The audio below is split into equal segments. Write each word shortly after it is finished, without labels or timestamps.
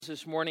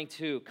This morning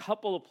to a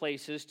couple of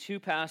places, two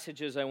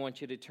passages I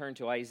want you to turn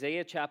to,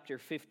 Isaiah chapter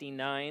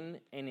 59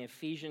 and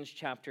Ephesians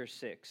chapter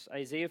 6.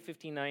 Isaiah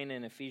 59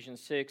 and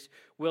Ephesians 6.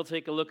 We'll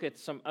take a look at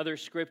some other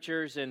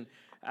scriptures, and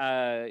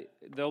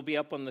they'll be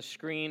up on the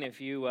screen.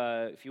 If you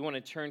want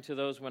to turn to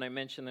those when I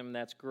mention them,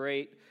 that's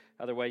great.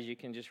 Otherwise, you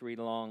can just read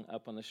along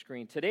up on the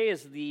screen. Today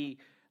is the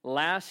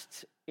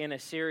last in a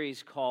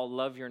series called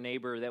Love Your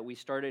Neighbor that we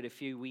started a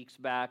few weeks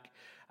back.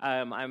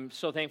 I'm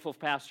so thankful for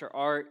Pastor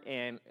Art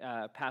and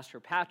Pastor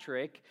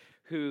Patrick,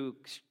 who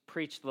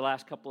preached the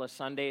last couple of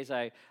Sundays.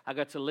 I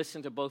got to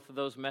listen to both of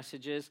those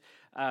messages.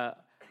 I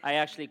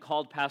actually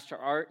called Pastor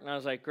Art, and I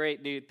was like,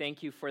 great, dude,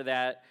 thank you for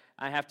that.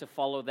 I have to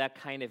follow that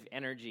kind of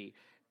energy.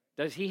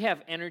 Does he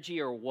have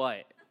energy or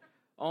what?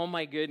 Oh,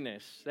 my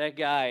goodness. That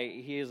guy,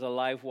 he is a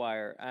live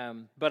wire.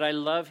 But I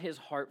love his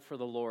heart for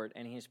the Lord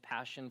and his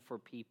passion for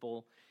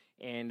people.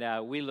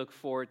 And we look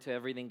forward to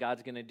everything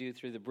God's going to do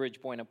through the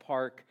Bridge Buena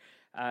Park.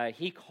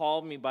 He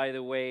called me, by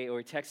the way,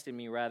 or texted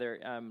me rather,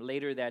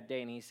 later that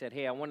day, and he said,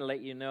 hey, I want to let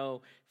you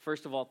know,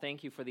 first of all,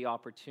 thank you for the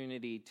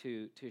opportunity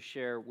to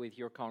share with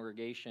your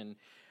congregation.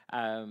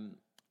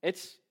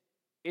 It's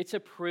a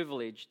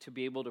privilege to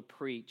be able to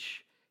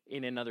preach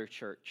in another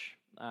church.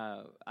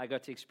 I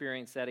got to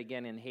experience that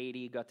again in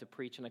Haiti, got to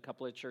preach in a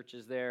couple of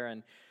churches there,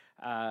 and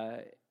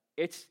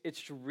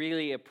it's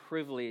really a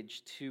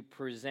privilege to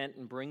present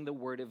and bring the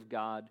Word of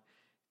God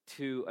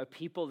to a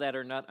people that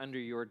are not under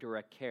your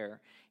direct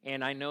care.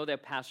 And I know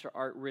that Pastor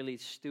Art really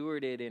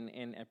stewarded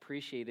and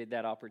appreciated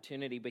that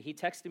opportunity, but he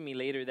texted me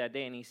later that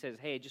day and he says,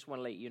 hey, I just want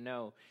to let you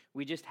know,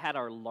 we just had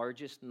our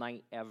largest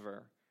night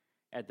ever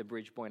at the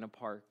Bridge Buena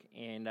Park.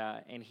 And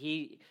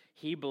he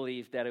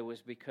believed that it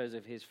was because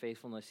of his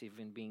faithfulness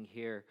even being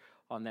here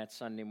on that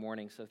Sunday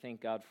morning. So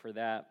thank God for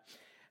that.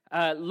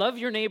 Love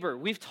your neighbor.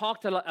 We've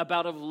talked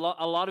about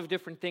a lot of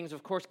different things.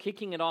 Of course,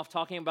 kicking it off,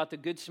 talking about the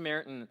Good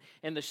Samaritan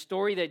and the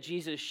story that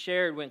Jesus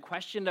shared when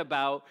questioned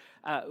about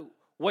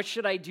what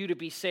should I do to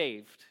be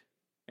saved?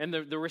 And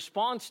the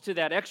response to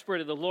that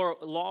expert of the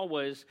law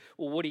was,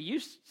 well, what do you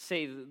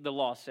say the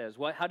law says?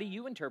 How do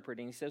you interpret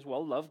it? And he says,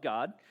 well, love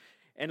God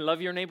and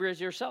love your neighbor as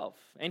yourself.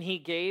 And he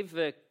gave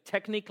the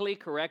technically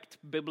correct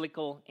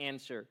biblical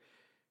answer.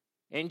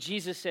 And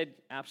Jesus said,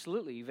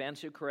 absolutely, you've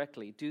answered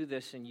correctly. Do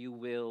this and you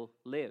will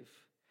live.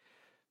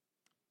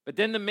 But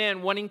then the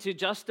man, wanting to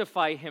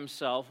justify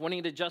himself,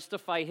 wanting to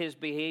justify his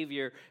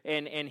behavior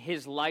and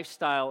his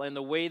lifestyle and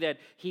the way that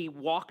he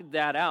walked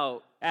that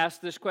out,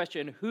 asked this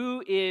question,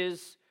 who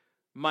is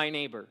my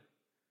neighbor?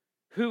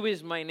 Who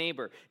is my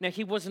neighbor? Now,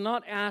 he was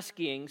not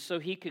asking so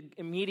he could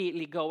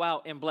immediately go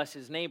out and bless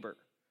his neighbor.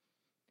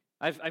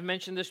 I've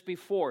mentioned this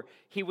before.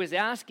 He was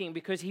asking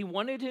because he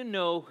wanted to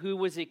know who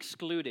was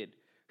excluded.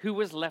 Who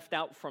was left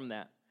out from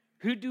that?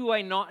 Who do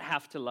I not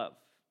have to love?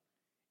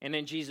 And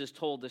then Jesus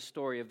told the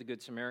story of the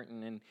Good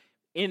Samaritan, and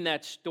in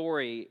that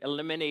story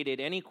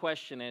eliminated any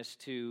question as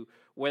to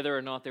whether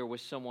or not there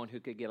was someone who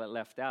could get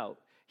left out.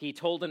 He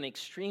told an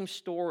extreme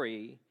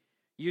story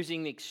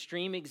using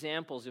extreme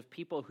examples of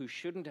people who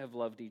shouldn't have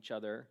loved each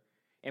other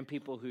and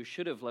people who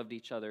should have loved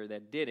each other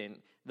that didn't,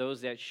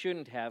 those that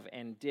shouldn't have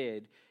and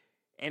did,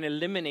 and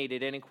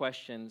eliminated any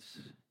questions.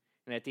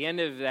 And at the end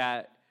of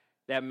that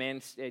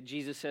man,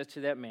 Jesus says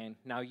to that man,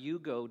 now you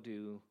go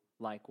do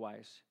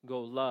likewise.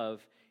 Go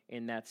love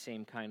in that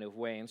same kind of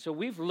way. And so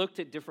we've looked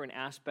at different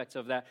aspects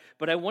of that,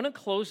 but I want to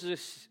close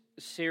this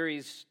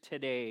series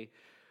today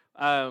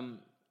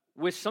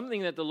with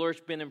something that the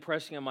Lord's been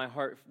impressing on my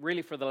heart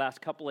really for the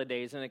last couple of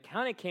days, and it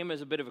kind of came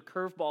as a bit of a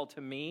curveball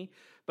to me,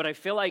 but I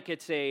feel like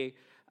it's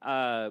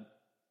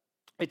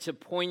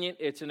poignant,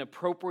 it's an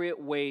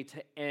appropriate way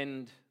to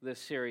end the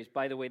series.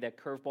 By the way,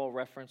 that curveball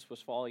reference was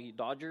for all you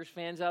Dodgers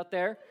fans out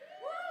there.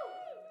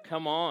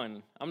 Come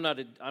on. I'm not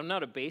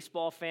a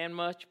baseball fan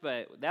much,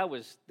 but that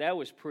was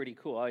pretty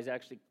cool. I was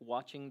actually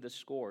watching the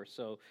score,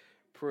 so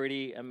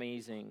pretty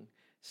amazing.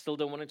 Still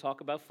don't want to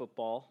talk about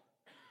football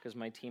because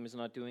my team is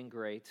not doing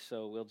great,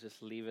 so we'll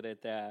just leave it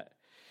at that.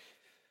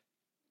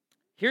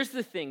 Here's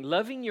the thing.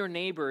 Loving your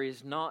neighbor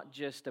is not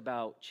just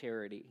about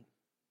charity.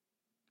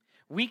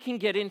 We can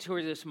get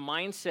into this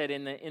mindset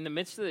in the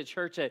midst of the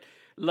church that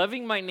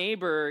loving my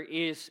neighbor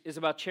is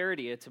about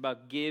charity. It's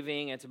about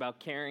giving. It's about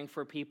caring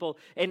for people.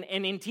 And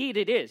indeed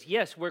it is.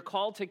 Yes, we're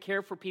called to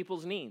care for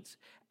people's needs.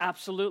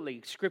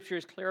 Absolutely. Scripture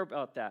is clear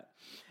about that.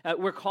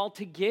 We're called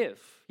to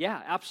give.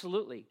 Yeah,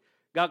 absolutely.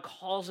 God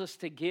calls us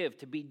to give,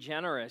 to be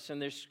generous.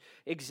 And there's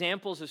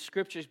examples of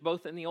scriptures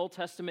both in the Old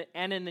Testament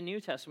and in the New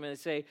Testament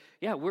that say,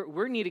 yeah,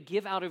 we need to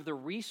give out of the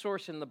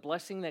resource and the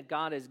blessing that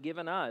God has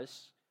given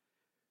us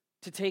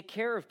to take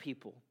care of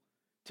people,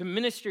 to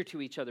minister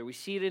to each other. We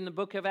see it in the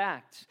book of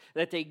Acts,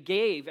 that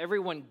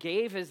everyone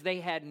gave as they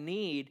had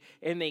need,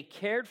 and they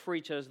cared for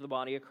each other as the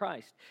body of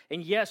Christ.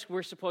 And yes,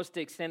 we're supposed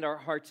to extend our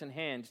hearts and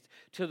hands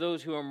to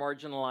those who are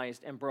marginalized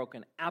and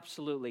broken.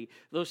 Absolutely.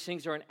 Those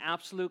things are an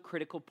absolute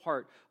critical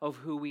part of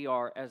who we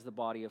are as the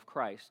body of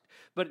Christ.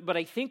 But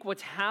I think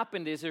what's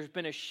happened is there's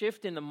been a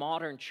shift in the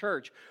modern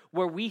church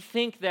where we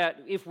think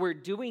that if we're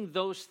doing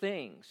those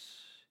things,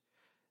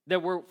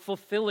 that we're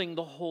fulfilling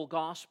the whole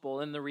gospel.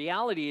 And the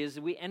reality is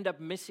we end up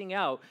missing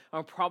out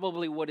on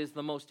probably what is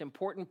the most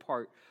important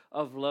part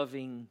of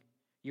loving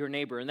your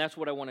neighbor. And that's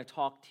what I want to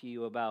talk to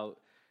you about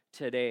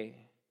today.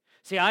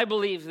 See, I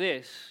believe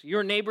this.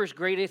 Your neighbor's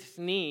greatest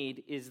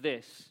need is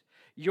this.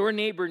 Your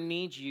neighbor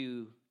needs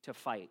you to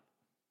fight.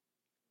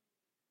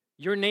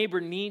 Your neighbor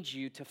needs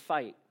you to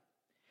fight.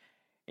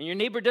 And your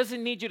neighbor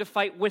doesn't need you to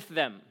fight with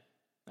them.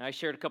 I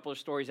shared a couple of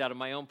stories out of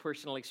my own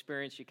personal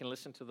experience. You can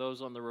listen to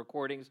those on the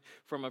recordings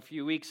from a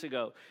few weeks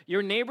ago.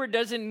 Your neighbor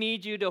doesn't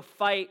need you to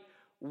fight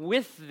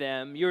with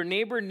them. Your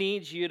neighbor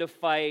needs you to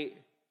fight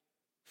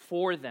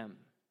for them.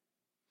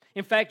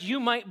 In fact, you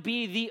might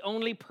be the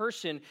only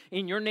person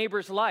in your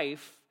neighbor's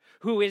life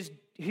who is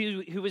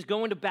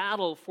going to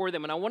battle for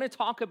them. And I want to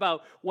talk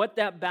about what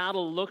that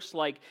battle looks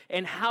like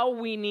and how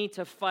we need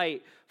to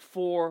fight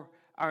for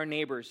our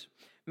neighbors.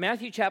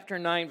 Matthew chapter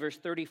 9, verse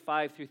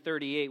 35 through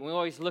 38, we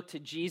always look to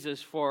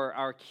Jesus for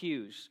our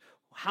cues.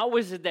 How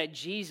is it that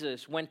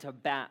Jesus went to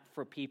bat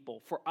for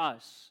people, for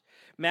us?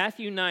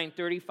 Matthew 9,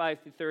 35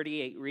 through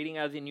 38, reading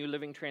out of the New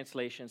Living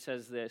Translation,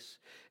 says this: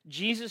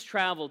 Jesus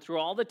traveled through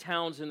all the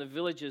towns and the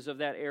villages of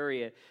that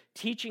area,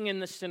 teaching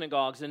in the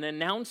synagogues and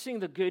announcing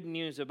the good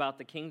news about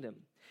the kingdom.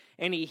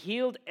 And he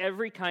healed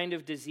every kind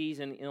of disease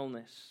and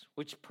illness,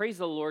 which praise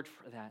the Lord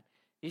for that.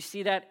 You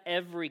see that?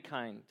 Every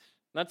kind,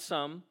 not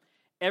some.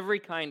 Every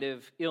kind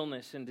of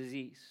illness and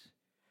disease.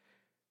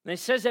 And it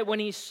says that when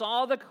he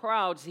saw the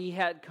crowds, he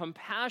had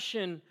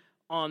compassion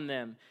on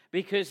them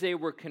because they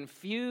were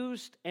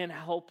confused and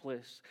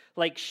helpless,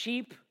 like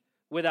sheep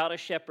without a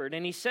shepherd.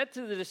 And he said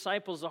to the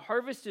disciples, the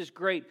harvest is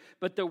great,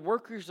 but the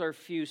workers are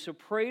few. So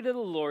pray to the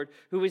Lord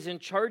who is in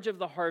charge of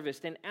the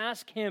harvest and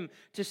ask him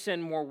to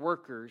send more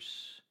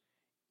workers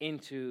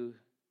into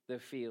the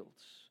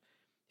fields.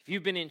 If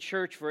you've been in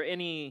church for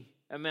any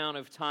amount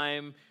of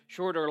time,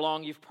 short or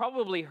long, you've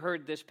probably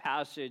heard this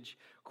passage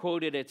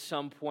quoted at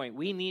some point.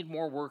 We need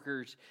more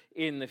workers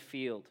in the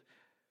field.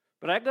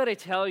 But I got to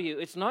tell you,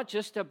 it's not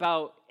just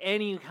about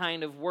any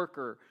kind of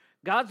worker.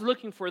 God's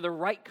looking for the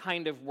right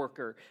kind of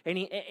worker.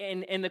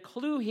 And the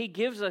clue he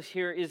gives us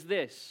here is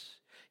this.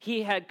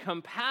 He had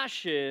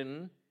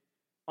compassion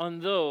on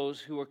those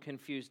who were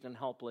confused and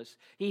helpless.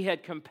 He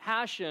had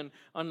compassion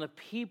on the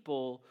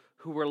people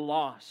who were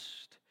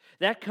lost.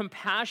 That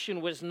compassion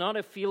was not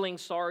a feeling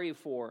sorry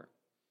for.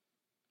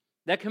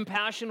 That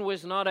compassion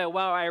was not a,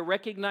 wow, I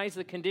recognize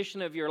the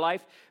condition of your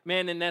life,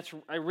 man, and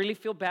I really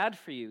feel bad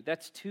for you.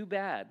 That's too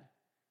bad.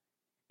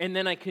 And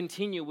then I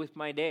continue with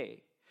my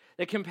day.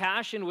 The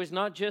compassion was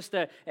not just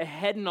a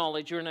head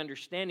knowledge or an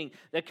understanding.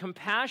 The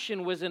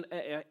compassion was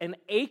an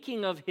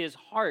aching of his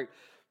heart.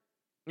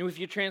 And if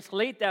you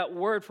translate that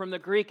word from the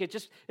Greek,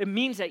 it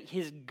means that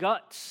his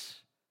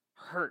guts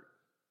hurt.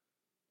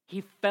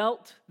 He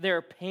felt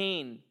their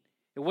pain.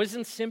 It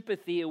wasn't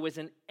sympathy, it was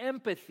an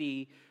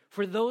empathy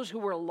for those who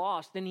were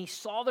lost. And he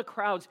saw the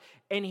crowds,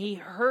 and he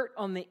hurt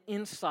on the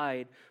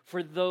inside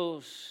for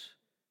those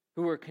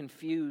who were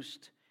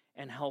confused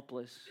and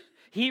helpless.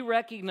 He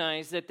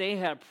recognized that they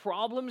had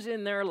problems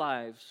in their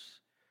lives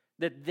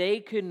that they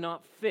could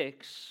not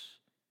fix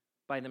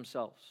by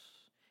themselves.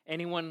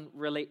 Anyone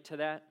relate to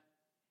that?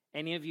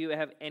 Any of you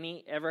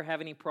ever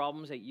have any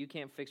problems that you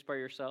can't fix by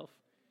yourself?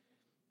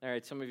 All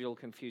right, some of you are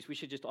confused. We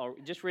should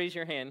just raise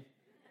your hand.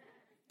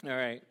 All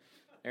right,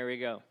 there we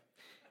go.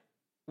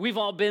 We've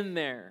all been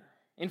there.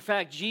 In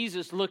fact,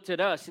 Jesus looked at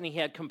us and he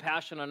had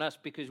compassion on us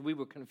because we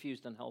were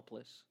confused and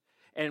helpless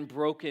and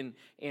broken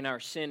in our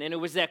sin. And it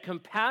was that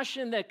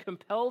compassion that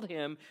compelled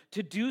him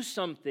to do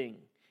something.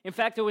 In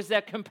fact, it was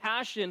that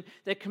compassion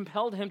that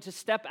compelled him to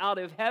step out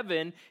of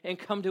heaven and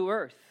come to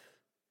earth,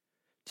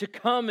 to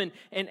come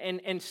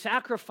and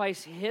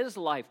sacrifice his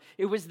life.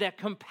 It was that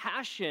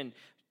compassion.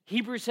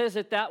 Hebrews says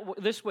it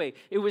this way.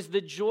 It was the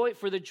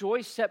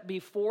joy set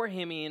before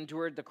him, he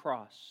endured the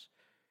cross.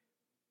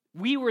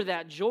 We were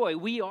that joy.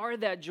 We are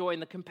that joy.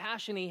 And the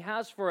compassion he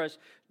has for us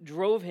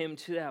drove him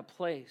to that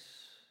place.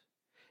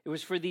 It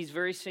was for these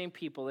very same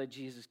people that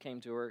Jesus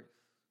came to earth,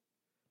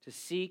 to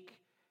seek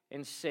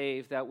and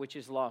save that which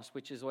is lost,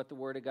 which is what the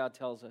Word of God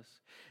tells us.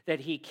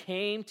 That he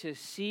came to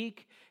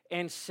seek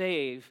and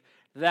save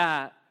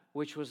that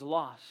which was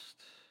lost.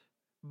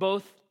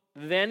 Both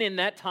then in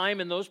that time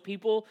and those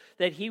people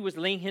that he was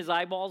laying his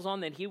eyeballs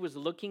on, that he was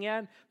looking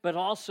at, but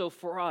also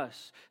for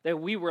us, that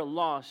we were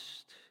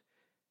lost.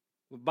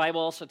 The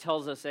Bible also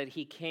tells us that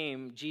he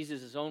came,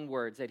 Jesus' own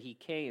words, that he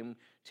came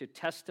to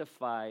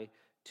testify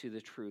to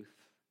the truth.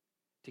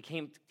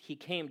 He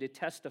came to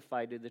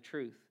testify to the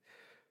truth.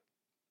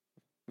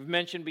 We've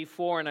mentioned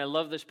before, and I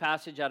love this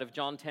passage out of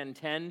John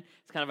 10:10.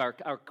 It's kind of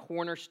our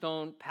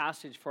cornerstone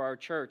passage for our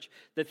church.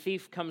 The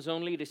thief comes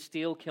only to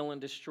steal, kill, and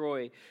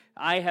destroy.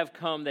 I have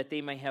come that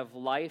they may have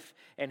life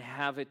and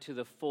have it to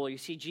the full. You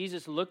see,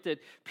 Jesus looked at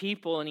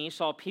people and he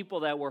saw people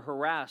that were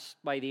harassed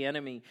by the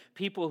enemy,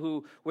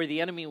 people where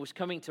the enemy was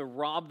coming to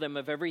rob them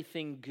of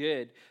everything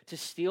good, to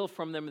steal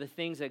from them the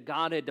things that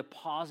God had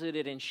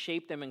deposited and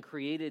shaped them and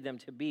created them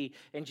to be.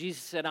 And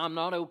Jesus said, I'm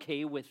not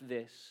okay with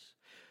this.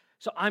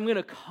 So I'm going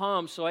to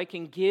come so I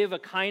can give a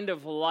kind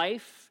of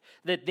life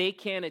that they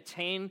can't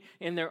attain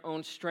in their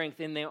own strength,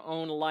 in their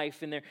own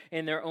life,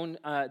 in their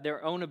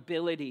own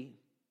ability.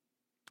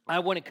 I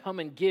want to come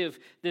and give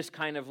this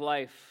kind of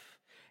life.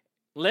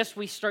 Lest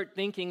we start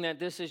thinking that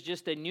this is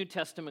just a New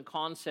Testament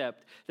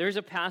concept, there's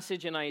a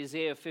passage in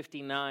Isaiah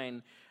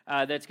 59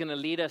 that's going to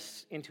lead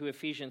us into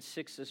Ephesians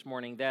 6 this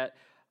morning that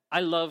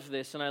I love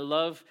this, and I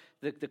love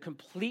the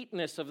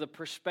completeness of the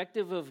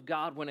perspective of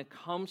God when it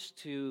comes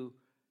to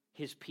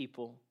His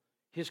people,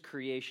 His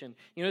creation.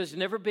 You know, there's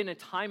never been a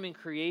time in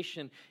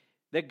creation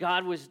that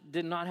God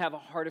did not have a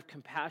heart of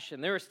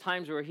compassion. There was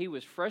times where He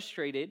was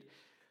frustrated,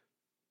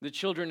 the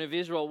children of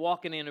Israel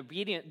walking in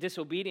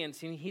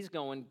disobedience, and He's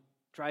going,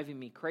 driving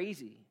me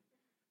crazy,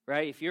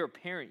 right? If you're a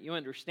parent, you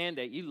understand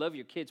that. You love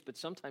your kids, but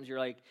sometimes you're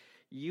like,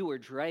 you are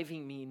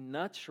driving me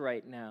nuts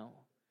right now.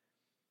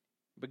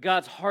 But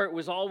God's heart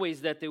was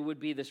always that there would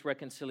be this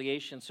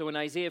reconciliation. So in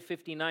Isaiah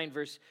 59,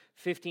 verse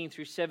 15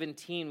 through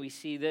 17, we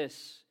see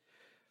this.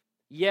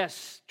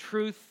 Yes,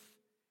 truth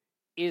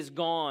is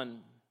gone,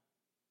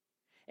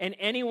 and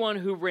anyone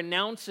who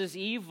renounces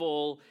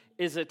evil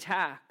is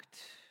attacked.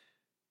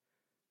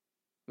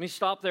 Let me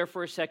stop there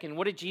for a second.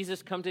 What did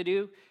Jesus come to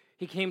do?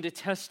 He came to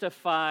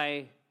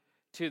testify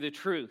to the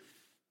truth.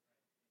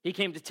 He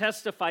came to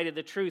testify to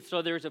the truth,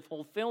 so there's a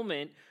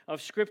fulfillment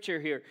of Scripture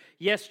here.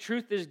 Yes,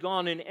 truth is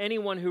gone, and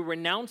anyone who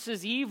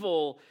renounces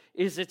evil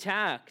is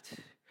attacked.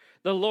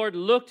 The Lord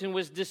looked and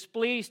was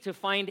displeased to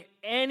find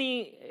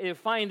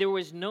there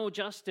was no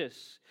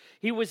justice.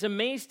 He was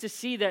amazed to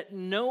see that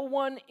no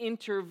one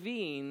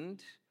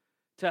intervened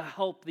to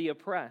help the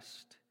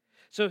oppressed.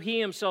 So He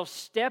Himself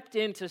stepped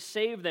in to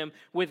save them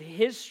with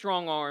His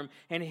strong arm,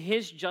 and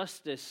His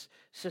justice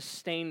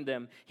sustained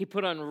them. He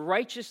put on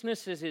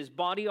righteousness as His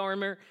body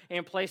armor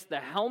and placed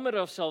the helmet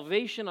of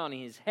salvation on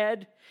His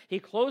head. He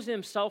clothed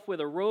Himself with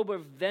a robe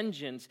of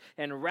vengeance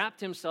and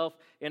wrapped Himself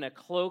in a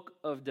cloak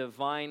of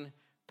divine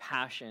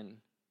passion.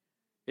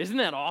 Isn't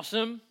that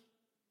awesome?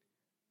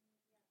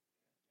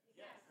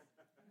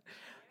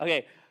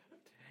 Okay,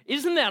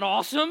 isn't that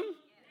awesome?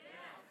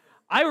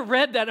 I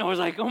read that and I was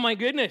like, oh my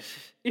goodness,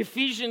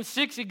 Ephesians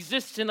 6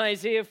 exists in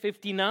Isaiah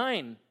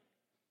 59.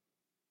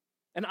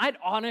 And I'd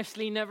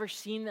honestly never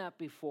seen that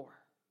before.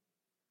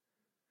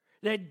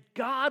 That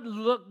God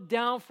looked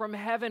down from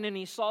heaven and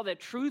He saw that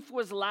truth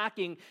was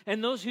lacking,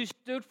 and those who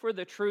stood for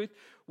the truth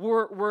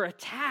were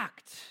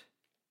attacked.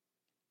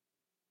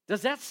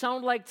 Does that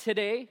sound like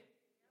today?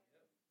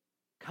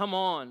 Come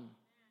on.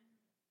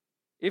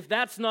 If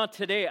that's not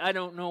today, I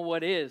don't know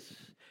what is.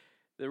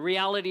 The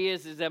reality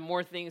is that the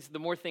more things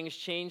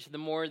change, the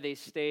more they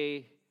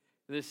stay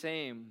the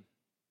same.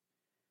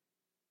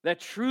 That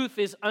truth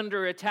is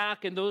under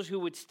attack, and those who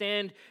would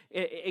stand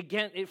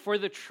for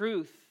the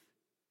truth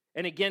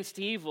and against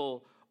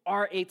evil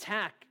are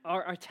attacked.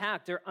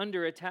 They're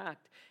under attack.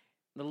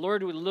 The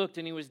Lord looked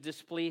and He was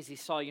displeased. He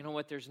saw, you know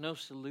what, there's no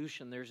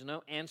solution. There's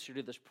no answer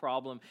to this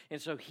problem.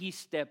 And so He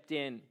stepped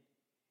in.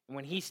 And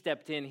when He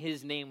stepped in,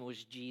 His name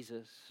was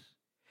Jesus.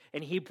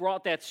 And He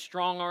brought that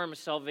strong arm of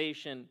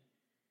salvation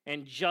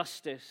and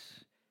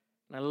justice.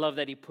 And I love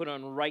that He put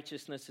on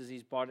righteousness as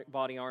His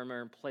body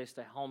armor and placed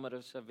a helmet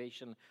of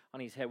salvation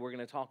on His head. We're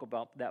going to talk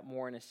about that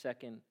more in a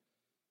second.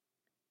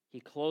 He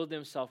clothed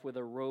Himself with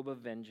a robe of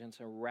vengeance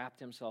and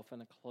wrapped Himself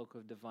in a cloak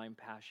of divine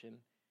passion.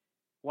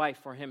 Why?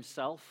 For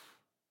Himself?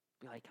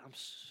 Be like, I'm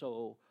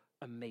so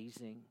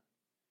amazing.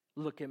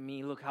 Look at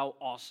me. Look how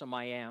awesome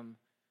I am.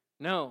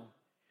 No.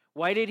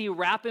 Why did He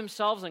wrap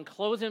Himself and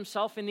clothe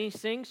Himself in these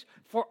things?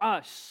 For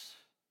us.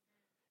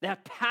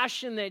 That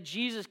passion that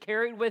Jesus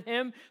carried with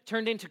Him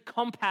turned into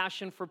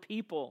compassion for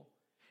people.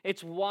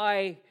 It's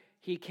why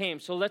He came.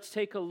 So let's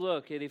take a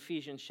look at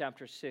Ephesians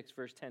chapter 6,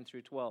 verse 10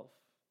 through 12.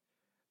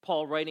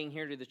 Paul writing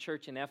here to the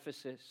church in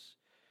Ephesus.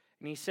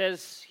 And he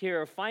says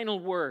here a final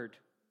word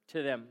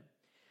to them.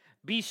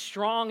 Be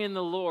strong in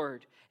the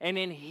Lord and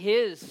in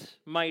His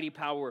mighty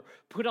power.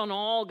 Put on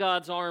all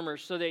God's armor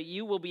so that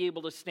you will be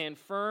able to stand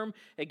firm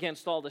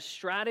against all the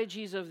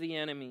strategies of the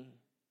enemy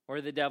or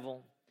the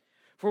devil.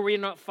 For we are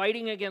not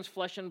fighting against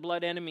flesh and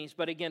blood enemies,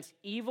 but against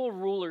evil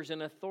rulers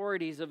and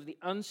authorities of the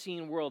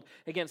unseen world,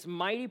 against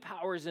mighty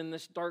powers in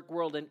this dark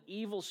world and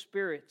evil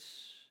spirits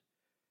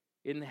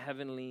in the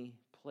heavenly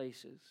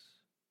places.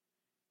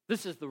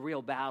 This is the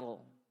real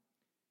battle.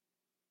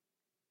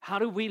 How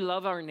do we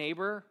love our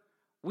neighbor?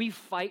 We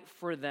fight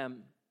for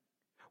them.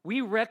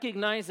 We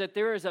recognize that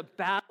there is a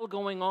battle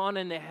going on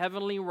in the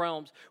heavenly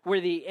realms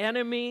where the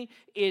enemy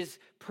is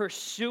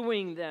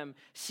pursuing them,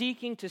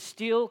 seeking to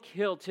steal,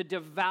 kill, to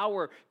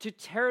devour, to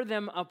tear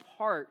them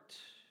apart.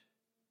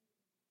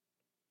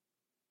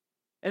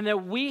 And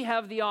that we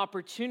have the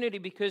opportunity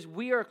because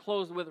we are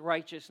clothed with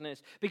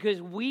righteousness,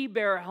 because we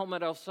bear a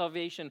helmet of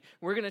salvation.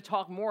 We're going to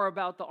talk more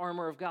about the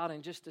armor of God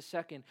in just a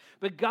second.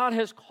 But God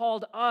has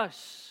called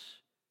us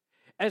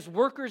as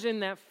workers in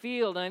that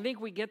field. And I think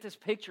we get this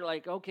picture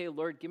like, okay,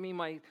 Lord, give me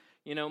my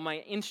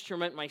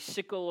instrument, my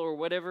sickle or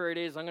whatever it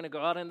is. I'm going to go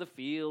out in the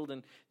field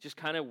and just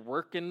kind of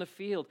work in the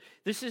field.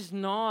 This is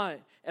not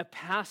a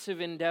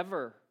passive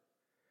endeavor.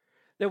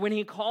 That when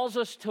he calls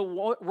us to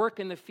work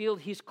in the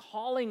field, he's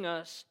calling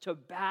us to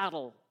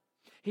battle.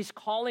 He's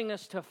calling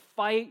us to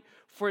fight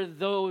for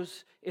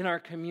those in our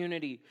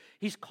community.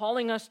 He's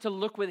calling us to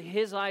look with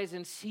his eyes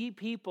and see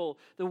people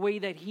the way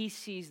that he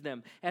sees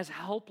them, as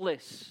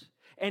helpless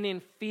and in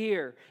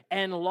fear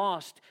and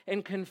lost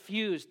and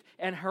confused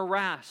and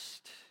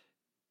harassed.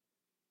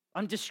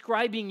 I'm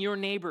describing your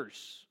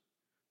neighbors.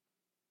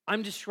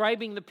 I'm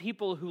describing the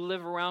people who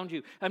live around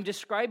you. I'm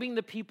describing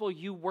the people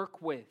you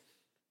work with.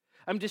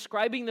 I'm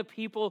describing the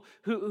people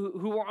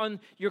who are on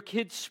your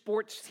kids'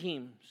 sports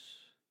teams.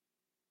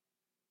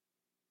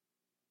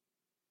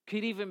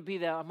 Could even be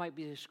that I might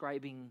be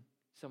describing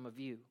some of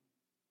you.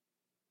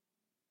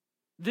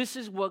 This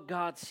is what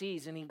God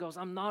sees, and he goes,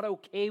 I'm not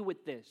okay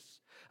with this.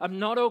 I'm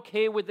not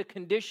okay with the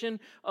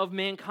condition of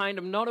mankind.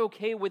 I'm not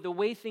okay with the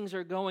way things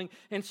are going,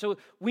 and so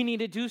we need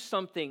to do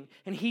something.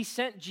 And he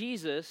sent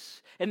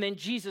Jesus, and then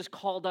Jesus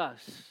called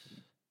us.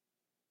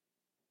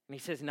 And he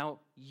says, now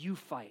you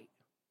fight.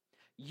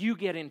 You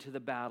get into the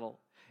battle.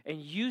 And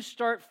you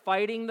start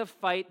fighting the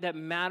fight that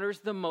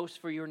matters the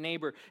most for your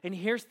neighbor. And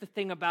here's the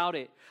thing about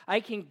it. I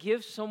can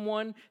give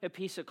someone a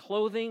piece of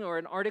clothing or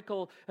an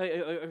article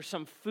or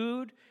some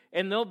food,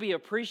 and they'll be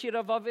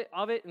appreciative of it,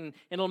 and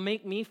it'll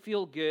make me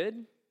feel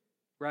good,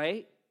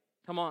 right?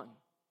 Come on.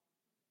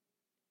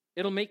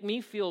 It'll make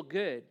me feel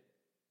good.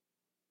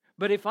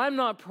 But if I'm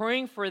not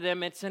praying for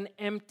them, it's an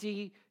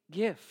empty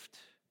gift.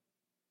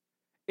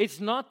 It's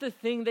not the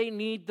thing they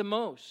need the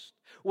most.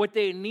 What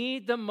they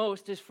need the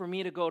most is for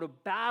me to go to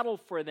battle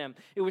for them.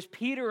 It was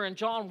Peter and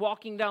John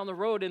walking down the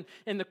road,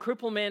 and the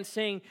crippled man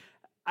saying,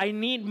 I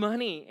need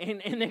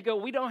money. And they go,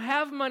 we don't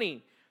have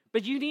money.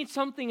 But you need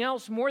something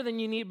else more than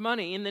you need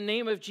money. In the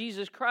name of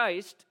Jesus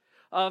Christ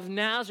of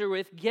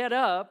Nazareth, get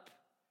up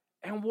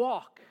and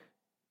walk.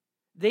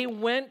 They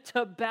went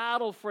to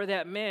battle for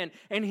that man,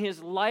 and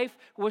his life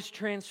was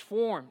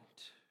transformed.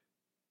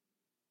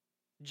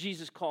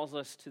 Jesus calls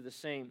us to the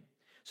same.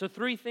 So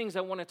 3 things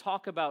I want to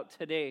talk about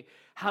today.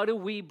 How do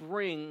we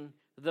bring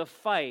the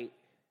fight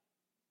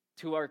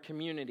to our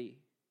community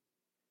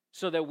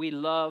so that we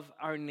love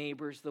our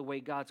neighbors the way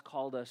God's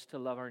called us to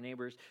love our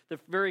neighbors? The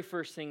very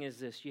first thing is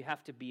this: you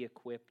have to be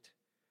equipped.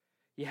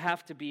 You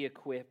have to be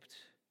equipped.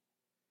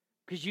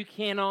 Because you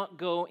cannot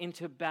go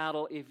into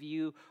battle if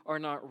you are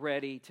not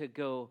ready to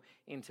go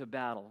into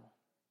battle.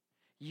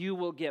 You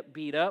will get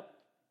beat up,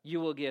 you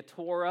will get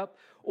tore up,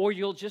 or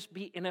you'll just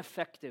be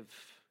ineffective.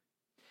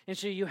 And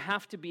so you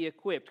have to be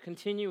equipped.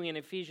 Continuing in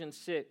Ephesians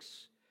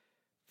 6,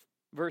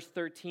 verse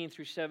 13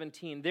 through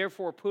 17.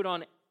 Therefore, put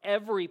on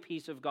every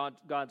piece of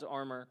God's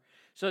armor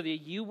so that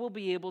you will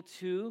be able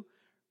to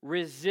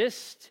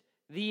resist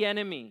the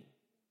enemy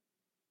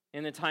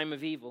in the time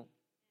of evil.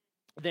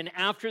 Then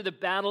after the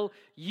battle,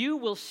 you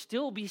will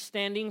still be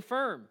standing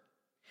firm.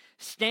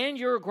 Stand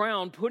your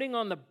ground, putting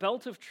on the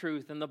belt of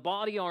truth and the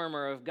body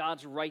armor of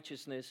God's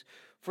righteousness.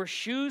 For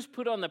shoes,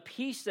 put on the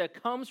peace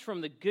that comes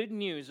from the good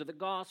news of the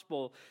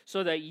gospel,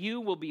 so that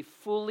you will be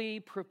fully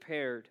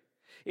prepared.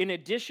 In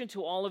addition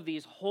to all of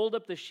these, hold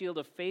up the shield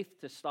of faith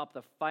to stop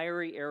the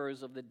fiery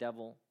arrows of the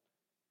devil.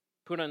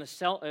 Put on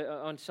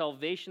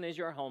salvation as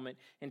your helmet,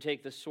 and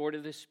take the sword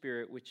of the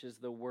Spirit, which is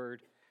the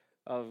word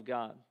of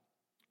God.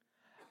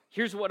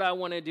 Here's what I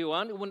want to do.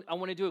 I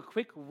want to do a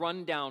quick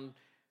rundown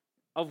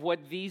of what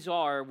these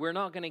are. We're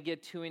not going to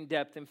get too in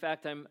depth. In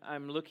fact,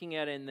 I'm looking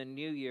at it in the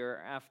new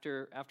year,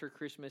 after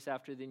Christmas,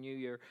 after the new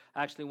year.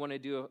 I actually want to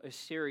do a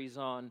series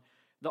on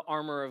the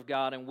armor of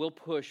God, and we'll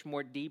push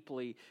more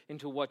deeply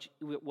into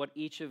what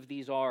each of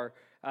these are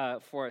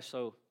for us.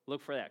 So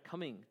look for that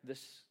coming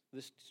this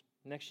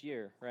next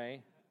year,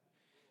 right?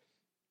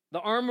 The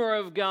armor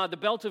of God, the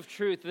belt of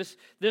truth.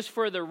 This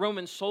for the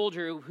Roman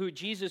soldier who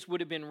Jesus would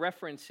have been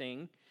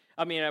referencing.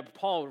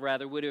 Paul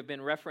rather would have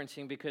been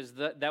referencing, because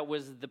that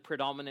was the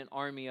predominant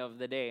army of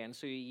the day. And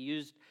so he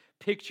used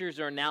pictures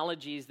or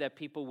analogies that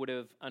people would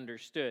have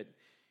understood.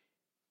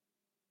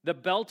 The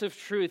belt of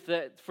truth,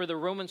 that for the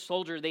Roman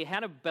soldier, they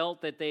had a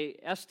belt that they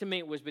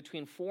estimate was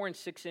between 4 and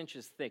 6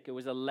 inches thick. It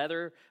was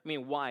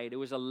wide. It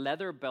was a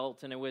leather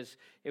belt, and it was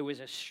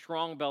a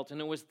strong belt. And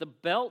it was the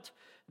belt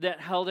that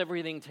held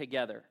everything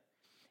together.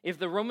 If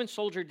the Roman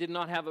soldier did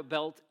not have a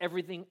belt,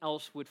 everything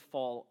else would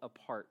fall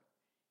apart.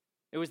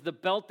 It was the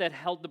belt that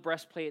held the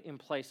breastplate in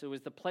place. It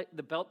was the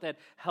belt that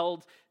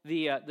held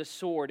the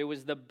sword. It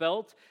was the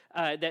belt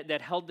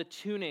that held the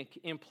tunic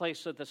in place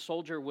so that the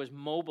soldier was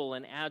mobile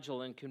and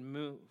agile and could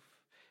move.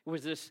 It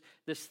was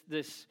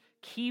this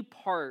key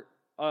part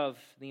of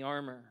the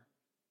armor.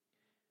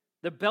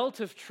 The belt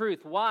of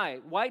truth. Why?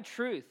 Why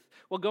truth?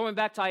 Well, going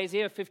back to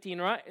Isaiah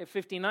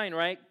 59,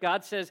 right?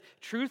 God says,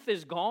 truth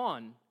is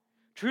gone.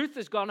 Truth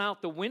has gone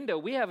out the window.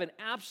 We have an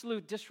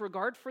absolute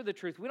disregard for the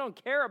truth. We don't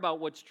care about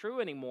what's true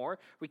anymore.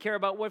 We care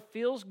about what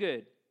feels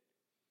good.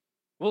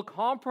 We'll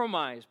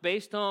compromise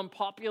based on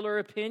popular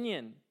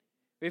opinion.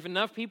 If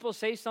enough people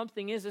say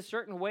something is a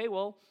certain way,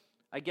 well,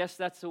 I guess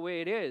that's the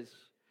way it is.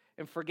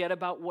 And forget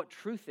about what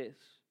truth is.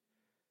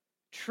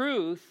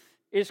 Truth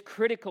is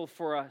critical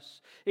for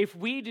us. If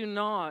we do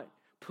not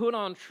put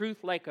on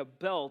truth like a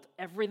belt,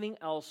 everything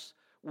else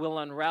will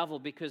unravel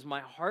because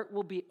my heart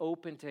will be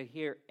open to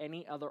hear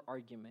any other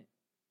argument.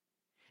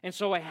 And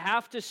so I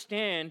have to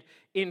stand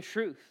in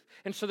truth.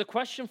 And so the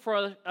question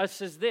for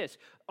us is this: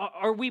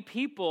 are we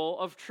people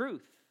of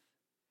truth?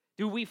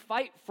 Do we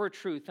fight for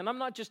truth? And I'm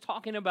not just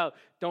talking about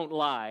don't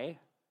lie.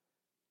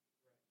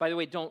 By the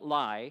way, don't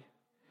lie.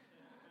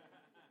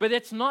 But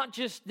it's not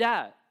just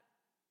that.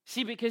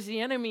 See, because the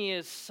enemy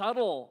is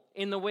subtle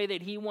in the way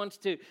that he wants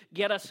to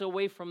get us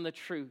away from the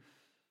truth.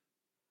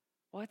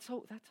 Well,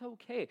 that's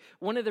okay.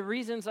 One of the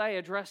reasons I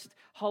addressed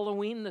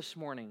Halloween this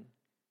morning,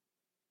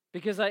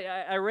 because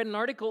I read an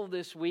article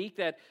this week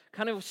that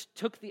kind of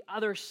took the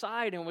other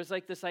side and was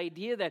like this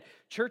idea that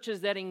churches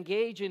that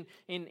engage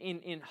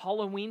in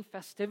Halloween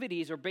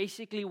festivities are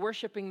basically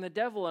worshiping the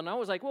devil. And I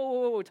was like,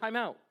 whoa, time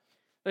out.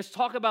 Let's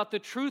talk about the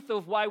truth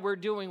of why we're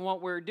doing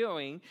what we're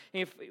doing.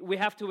 If we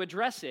have to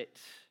address it,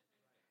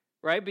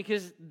 right?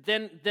 Because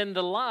then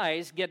the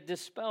lies get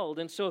dispelled.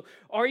 And so,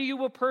 are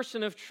you a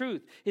person of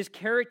truth? Is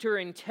character,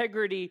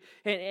 integrity,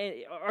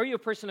 and are you a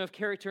person of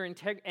character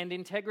and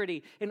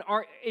integrity? And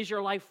is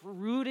your life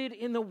rooted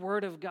in the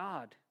Word of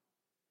God?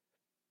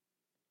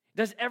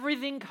 Does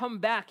everything come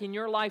back in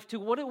your life to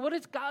what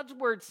does God's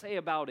Word say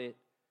about it?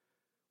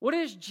 What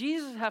does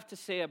Jesus have to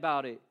say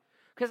about it?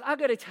 Because I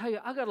got to tell you,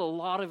 I got a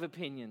lot of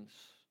opinions,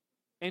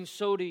 and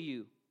so do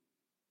you.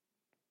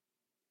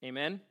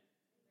 Amen?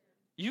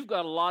 You've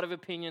got a lot of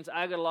opinions.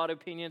 I got a lot of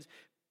opinions.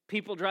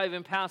 People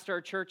driving past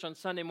our church on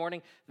Sunday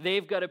morning,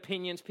 they've got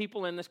opinions.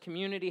 People in this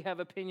community have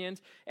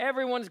opinions.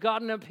 Everyone's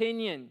got an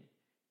opinion.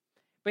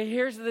 But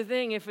here's the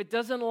thing. If it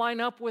doesn't line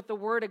up with the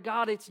Word of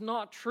God, it's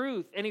not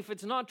truth. And if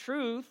it's not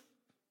truth,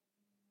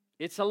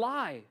 it's a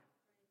lie.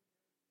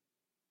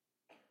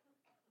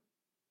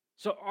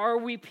 So are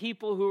we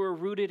people who are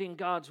rooted in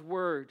God's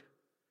Word?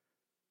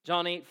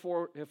 John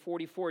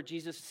 8:44,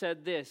 Jesus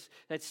said this,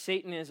 that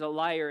Satan is a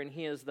liar and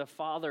he is the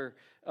father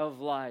of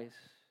lies.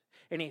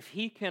 And if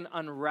he can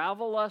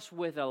unravel us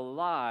with a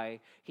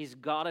lie, he's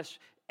got us.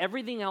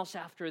 Everything else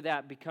after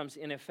that becomes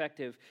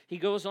ineffective. He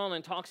goes on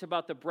and talks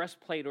about the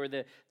breastplate or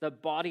the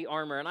body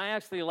armor. And I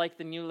actually like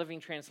the New Living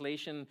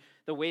Translation,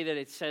 the way that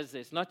it says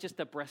this, not just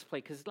the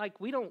breastplate, because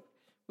we don't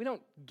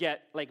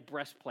get like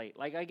breastplate.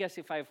 Like, I guess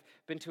if I've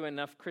been to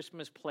enough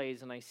Christmas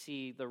plays and I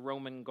see the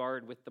Roman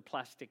guard with the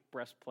plastic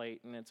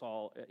breastplate and it's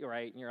all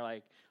right, and you're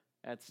like,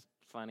 that's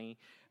funny.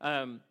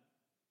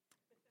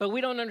 But we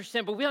don't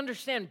understand. But we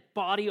understand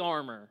body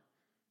armor.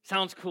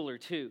 Sounds cooler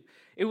too.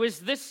 It was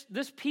this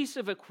piece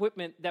of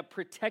equipment that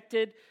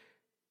protected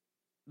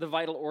the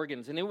vital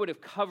organs, and it would have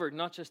covered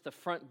not just the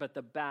front but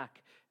the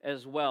back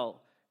as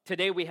well.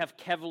 Today we have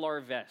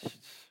Kevlar vests,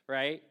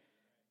 right?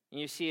 And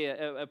you see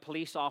a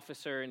police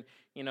officer, and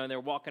they're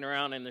walking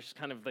around, and there's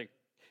kind of the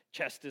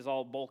chest is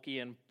all bulky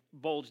and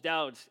bulged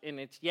out, and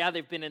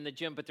they've been in the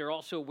gym, but they're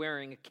also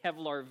wearing a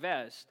Kevlar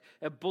vest,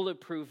 a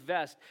bulletproof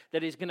vest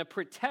that is going to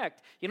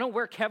protect. You don't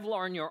wear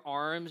Kevlar on your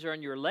arms or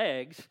on your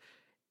legs.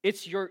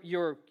 It's your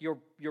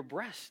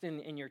breast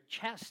and your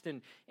chest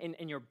and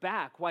your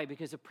back. Why?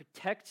 Because it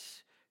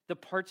protects the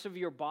parts of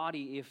your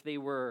body. If they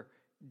were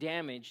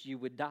damaged, you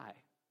would die.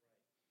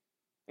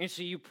 And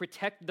so you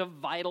protect the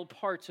vital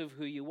parts of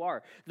who you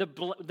are.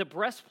 The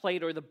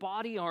breastplate or the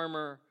body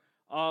armor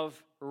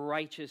of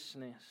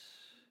righteousness.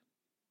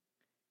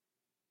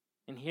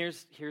 And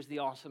here's the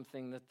awesome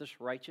thing, that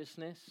this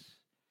righteousness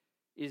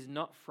is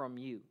not from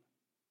you.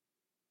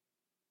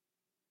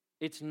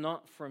 It's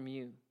not from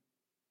you.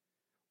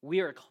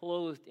 We are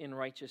clothed in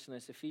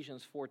righteousness.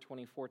 Ephesians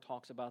 4:24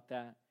 talks about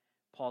that.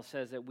 Paul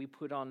says that we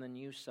put on the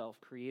new self,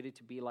 created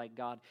to be like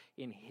God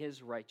in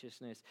His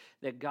righteousness.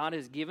 That God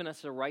has given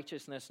us a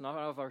righteousness not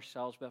of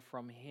ourselves, but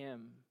from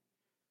Him,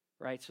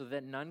 right? So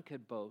that none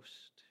could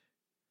boast.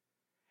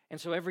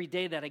 And so every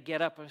day that I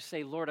get up, I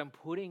say, Lord, I'm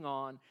putting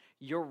on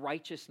your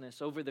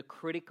righteousness over the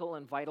critical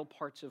and vital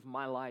parts of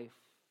my life.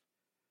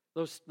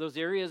 Those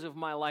areas of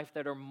my life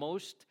that are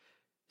most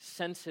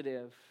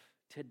sensitive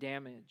to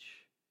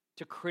damage,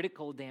 to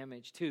critical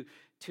damage, to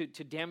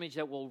damage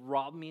that will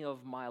rob me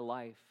of my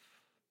life.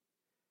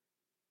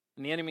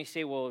 And the enemy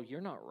say, well, you're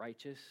not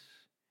righteous.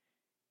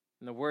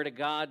 And the Word of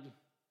God,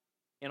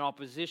 in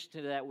opposition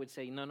to that, would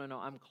say, no,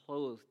 I'm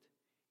clothed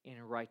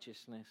in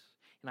righteousness.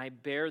 And I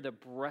bear the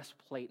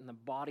breastplate and the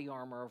body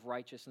armor of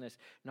righteousness,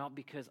 not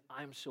because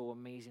I'm so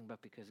amazing,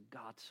 but because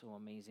God's so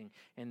amazing.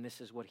 And this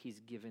is what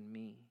He's given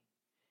me.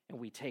 And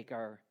we take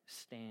our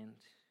stand.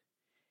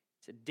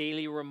 It's a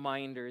daily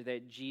reminder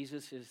that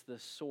Jesus is the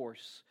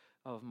source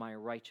of my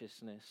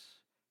righteousness,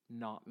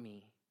 not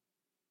me.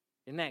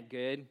 Isn't that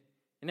good?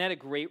 Isn't that a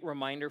great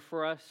reminder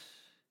for us?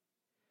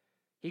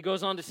 He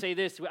goes on to say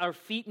this, our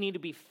feet need to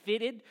be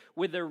fitted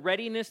with the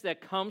readiness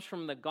that comes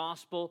from the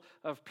gospel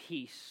of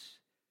peace.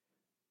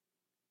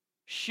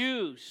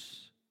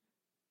 Shoes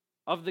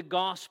of the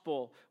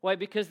gospel. Why?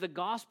 Because the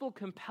gospel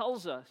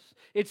compels us.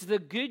 It's the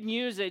good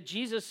news that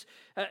Jesus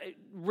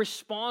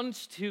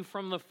responds to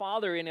from the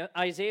Father in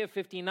Isaiah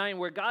 59,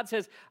 where God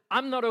says,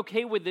 I'm not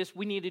okay with this,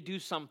 we need to do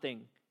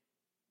something.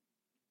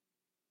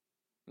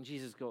 And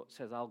Jesus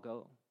says, I'll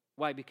go.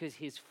 Why? Because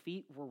his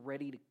feet were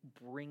ready to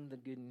bring the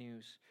good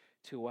news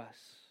to us.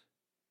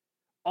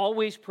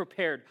 Always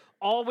prepared,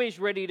 always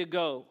ready to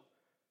go.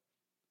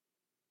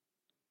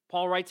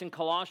 Paul writes in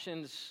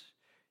Colossians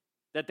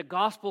that the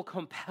gospel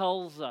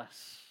compels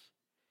us.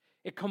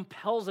 It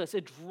compels us.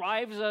 It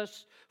drives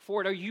us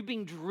forward. Are you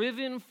being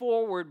driven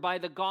forward by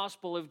the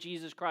gospel of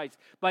Jesus Christ,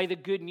 by the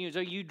good news?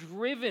 Are you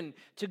driven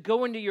to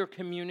go into your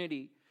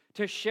community,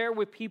 to share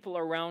with people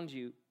around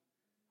you?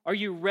 Are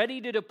you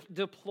ready to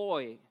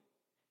deploy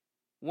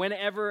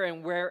whenever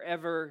and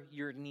wherever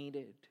you're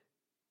needed?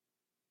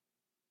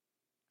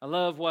 I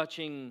love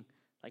watching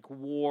like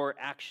war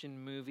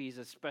action movies,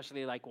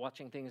 especially like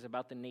watching things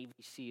about the Navy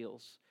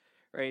SEALs.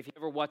 Right? If you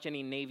ever watch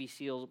any Navy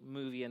SEAL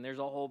movie, and there's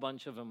a whole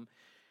bunch of them,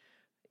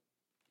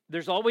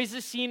 there's always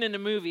a scene in the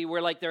movie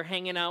where like they're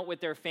hanging out with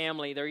their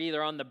family. They're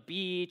either on the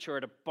beach or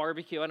at a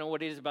barbecue. I don't know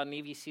what it is about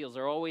Navy SEALs.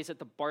 They're always at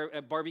the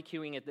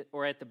barbecuing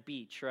at the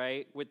beach,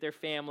 right, with their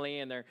family,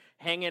 and they're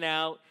hanging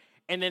out.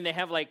 And then they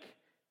have like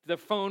the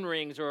phone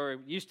rings, or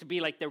it used to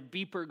be like their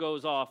beeper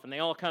goes off, and they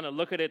all kind of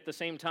look at it at the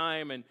same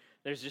time, and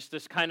there's just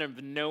this kind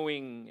of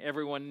knowing,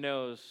 everyone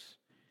knows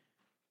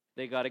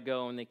they got to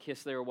go, and they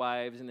kiss their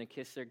wives and they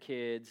kiss their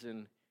kids,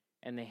 and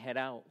they head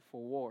out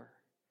for war.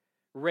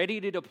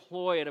 Ready to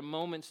deploy at a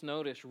moment's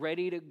notice,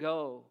 ready to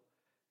go.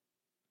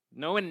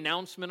 No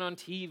announcement on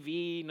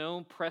TV,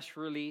 no press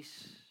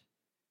release,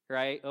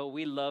 right? Oh,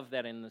 we love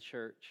that in the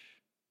church.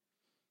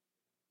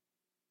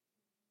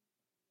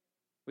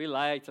 We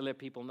like to let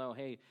people know,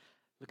 hey,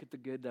 look at the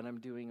good that I'm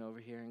doing over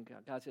here. And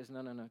God says,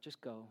 no,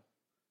 just go.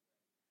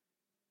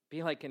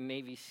 Be like a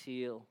Navy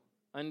SEAL,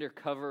 under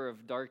cover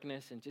of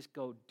darkness, and just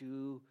go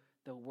do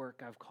the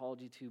work I've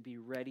called you to. Be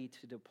ready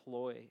to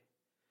deploy.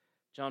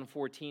 John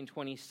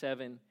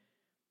 14:27,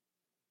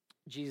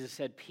 Jesus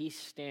said, peace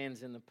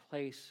stands in the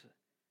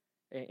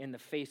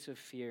face of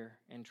fear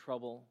and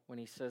trouble when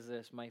he says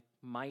this,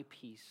 my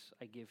peace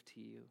I give to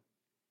you.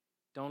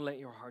 Don't let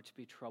your hearts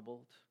be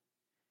troubled.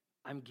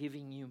 I'm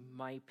giving you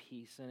my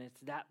peace, and it's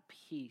that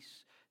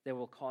peace that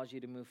will cause you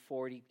to move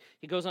forward.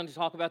 He goes on to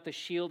talk about the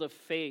shield of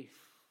faith.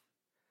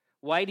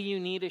 Why do you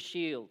need a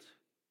shield?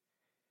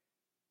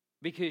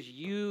 Because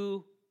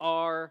you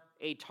are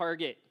a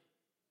target.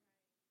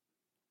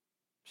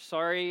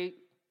 Sorry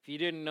if you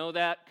didn't know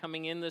that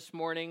coming in this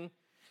morning,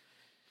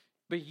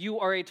 but you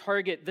are a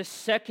target. The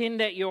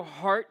second that your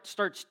heart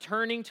starts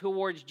turning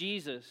towards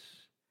Jesus,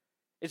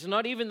 it's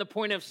not even the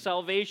point of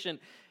salvation.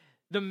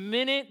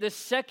 The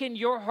second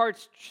your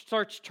heart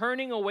starts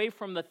turning away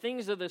from the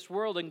things of this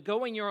world and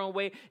going your own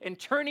way and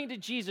turning to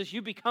Jesus,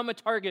 you become a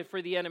target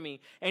for the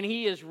enemy, and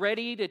he is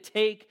ready to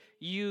take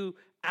you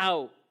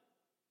out.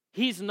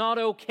 He's not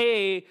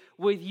okay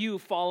with you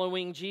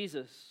following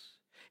Jesus.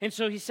 And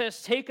so he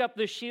says, take up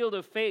the shield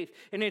of faith,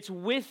 and it's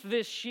with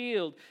this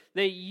shield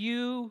that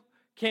you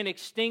can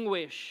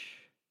extinguish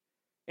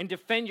and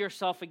defend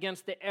yourself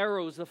against the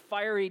arrows, the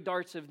fiery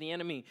darts of the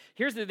enemy.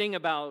 Here's the thing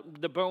about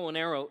the bow and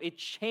arrow. It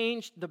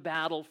changed the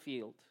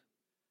battlefield.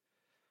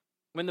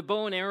 When the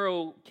bow and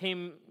arrow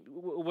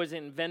was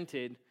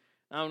invented,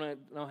 I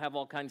don't have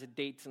all kinds of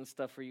dates and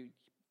stuff for you,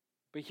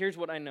 but here's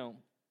what I know.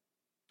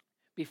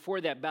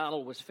 Before that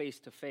battle was face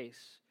to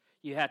face,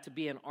 you had to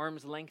be an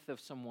arm's length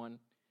of someone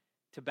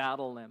to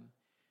battle them.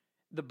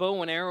 The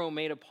bow and arrow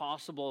made it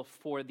possible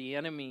for the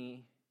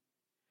enemy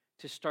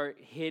to start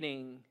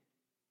hitting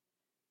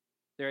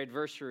their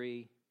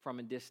adversary from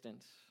a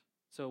distance.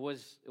 So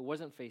it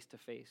wasn't face to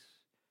face.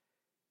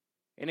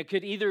 And it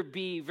could either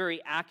be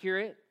very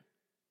accurate,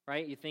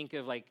 right? You think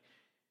of like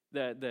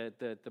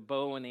the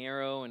bow and the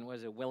arrow, and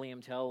was it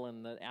William Tell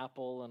and the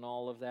apple and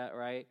all of that,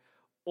 right?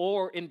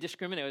 Or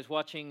indiscriminate. I was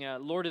watching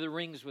Lord of the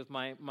Rings with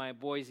my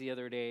boys the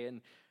other day,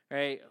 and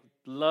right,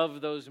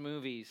 love those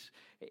movies.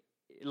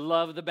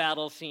 Love the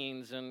battle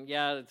scenes, and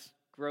yeah, it's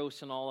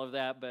gross and all of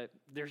that, but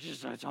there's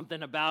just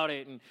something about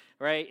it, and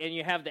right, and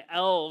you have the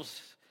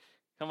elves.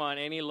 Come on,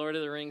 any Lord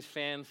of the Rings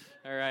fans?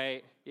 All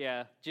right,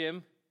 yeah,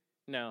 Jim?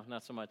 No,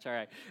 not so much. All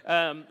right.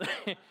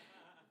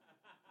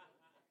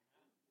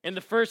 In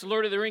the first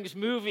Lord of the Rings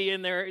movie,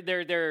 and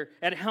they're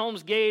at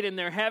Helm's Gate, and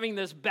they're having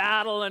this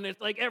battle, and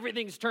it's like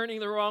everything's turning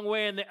the wrong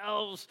way, and the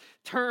elves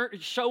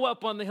show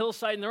up on the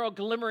hillside, and they're all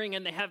glimmering,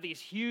 and they have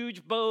these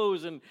huge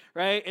bows, and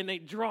right, and they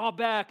draw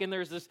back, and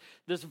there's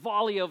this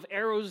volley of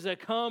arrows that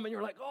come, and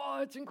you're like,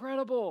 oh, it's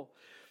incredible.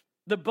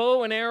 The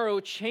bow and arrow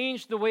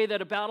changed the way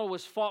that a battle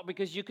was fought,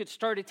 because you could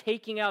start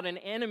taking out an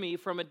enemy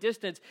from a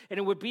distance, and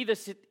it would be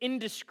this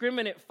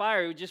indiscriminate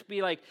fire. It would just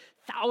be like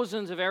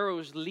thousands of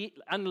arrows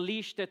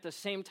unleashed at the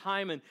same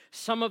time, and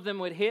some of them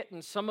would hit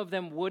and some of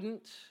them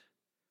wouldn't.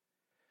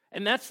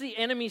 And that's the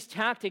enemy's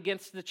tactic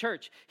against the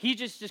church. He's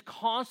just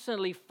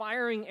constantly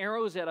firing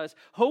arrows at us,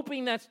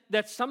 hoping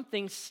that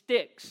something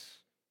sticks,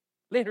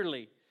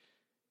 literally.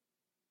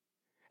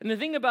 And the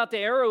thing about the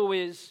arrow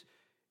is,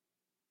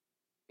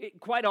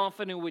 quite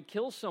often it would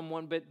kill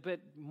someone, but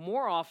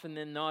more often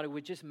than not, it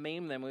would just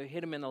maim them. It would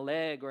hit them in a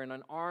leg or in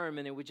an arm,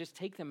 and it would just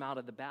take them out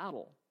of the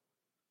battle.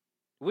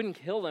 It wouldn't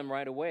kill them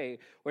right away,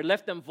 or it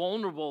left them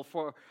vulnerable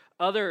for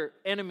other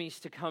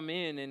enemies to come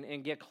in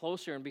and get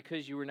closer. And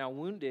because you were now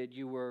wounded,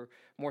 you were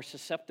more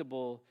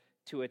susceptible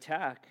to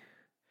attack.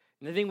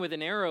 And the thing with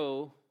an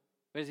arrow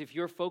is if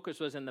your focus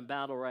was in the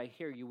battle right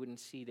here, you wouldn't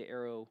see the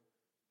arrow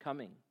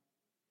coming.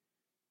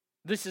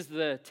 This is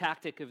the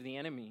tactic of the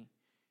enemy.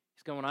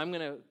 He's going, I'm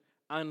going to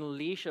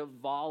unleash a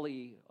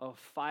volley of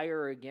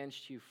fire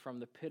against you from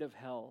the pit of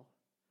hell,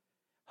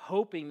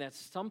 hoping that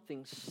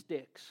something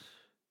sticks,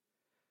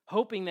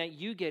 hoping that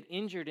you get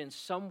injured in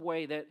some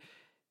way that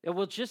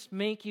will just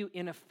make you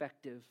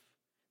ineffective,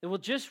 that will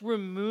just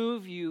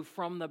remove you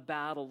from the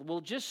battle,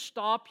 will just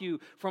stop you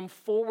from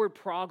forward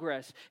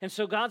progress. And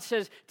so God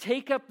says,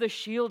 take up the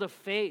shield of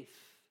faith.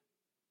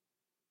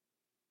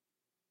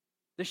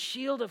 The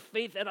shield of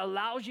faith that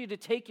allows you to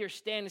take your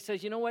stand and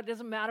says, you know what, it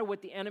doesn't matter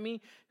what the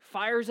enemy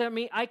fires at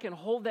me, I can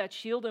hold that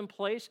shield in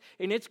place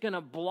and it's going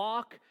to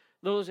block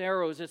those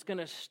arrows. It's going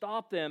to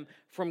stop them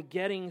from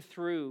getting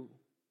through.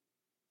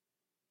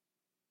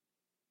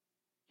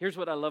 Here's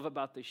what I love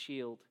about the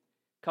shield.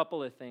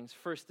 Couple of things.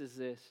 First is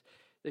this.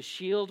 The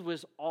shield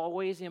was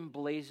always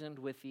emblazoned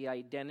with the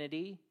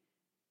identity,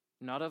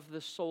 not of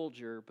the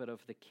soldier, but of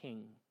the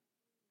king.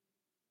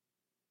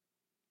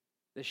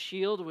 The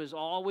shield was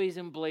always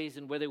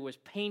emblazoned, whether it was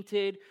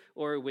painted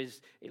or it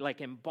was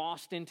like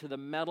embossed into the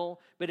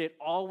metal, but it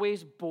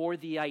always bore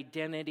the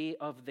identity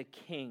of the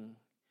king,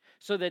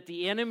 so that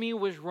the enemy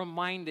was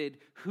reminded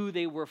who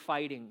they were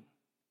fighting.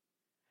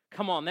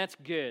 Come on, that's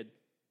good,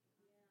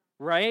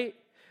 right?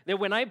 That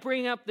when I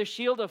bring up the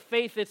shield of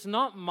faith, it's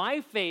not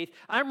my faith.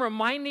 I'm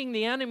reminding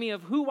the enemy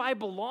of who I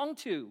belong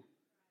to.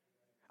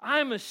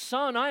 I'm a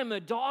son. I'm a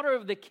daughter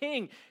of the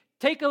king.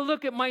 Take a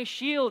look at my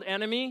shield,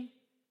 enemy.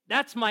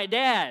 That's my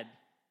dad.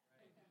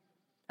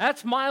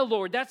 That's my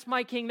Lord. That's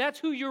my king. That's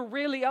who you're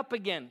really up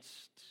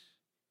against.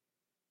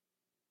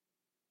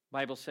 The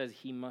Bible says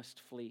he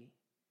must flee.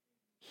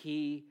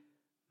 He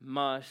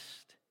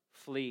must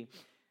flee.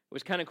 It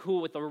was kind of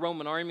cool with the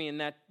Roman army in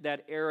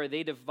that era.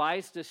 They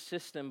devised a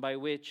system by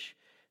which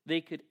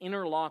they could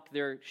interlock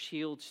their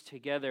shields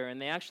together,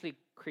 and they actually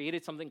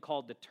created something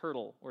called the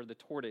turtle or the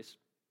tortoise,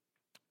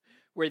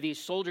 where these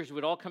soldiers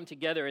would all come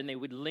together and they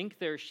would link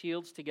their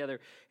shields together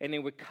and they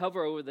would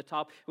cover over the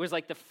top. It was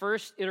like the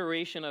first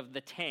iteration of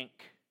the tank,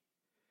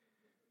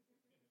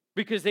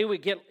 because they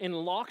would get in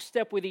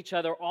lockstep with each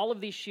other, all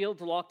of these shields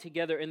locked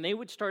together, and they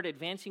would start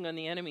advancing on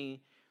the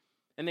enemy,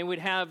 and they would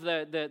have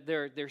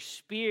their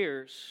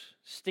spears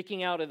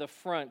sticking out of the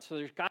front. So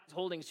there's guys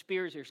holding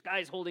spears, there's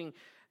guys holding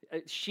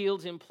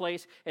shields in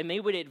place, and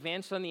they would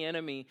advance on the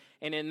enemy,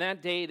 and in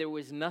that day there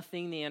was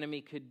nothing the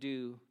enemy could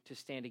do to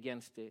stand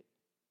against it.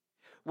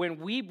 When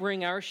we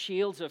bring our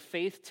shields of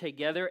faith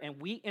together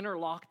and we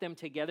interlock them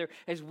together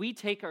as we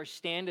take our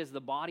stand as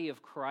the body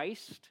of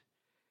Christ,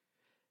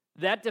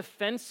 that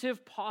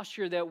defensive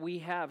posture that we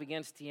have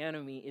against the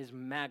enemy is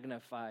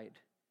magnified.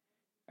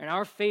 And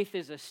our faith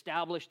is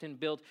established and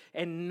built,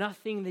 and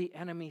nothing the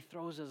enemy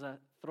throws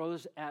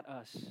at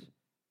us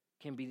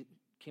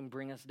can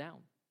bring us down.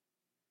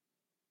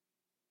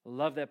 I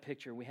love that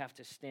picture. We have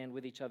to stand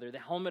with each other. The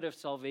helmet of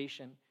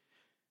salvation.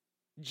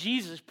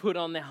 Jesus put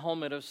on the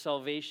helmet of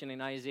salvation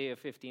in Isaiah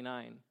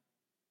 59.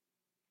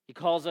 He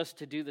calls us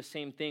to do the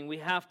same thing. We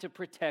have to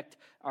protect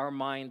our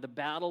mind, the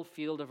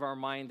battlefield of our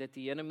mind, that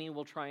the enemy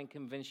will try and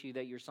convince you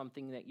that you're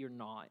something that you're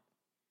not.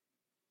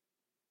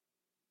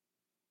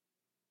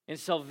 And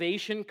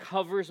salvation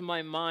covers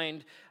my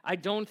mind. I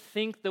don't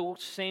think the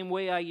same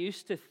way I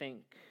used to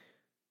think.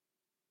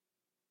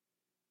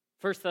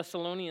 1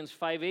 Thessalonians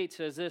 5:8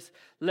 says this,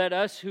 let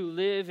us who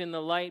live in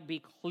the light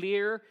be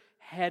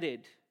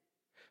clear-headed,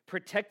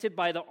 protected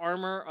by the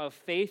armor of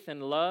faith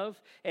and love,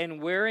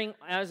 and wearing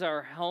as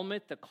our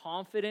helmet the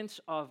confidence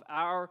of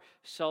our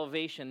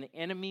salvation. The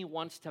enemy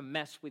wants to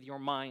mess with your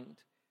mind.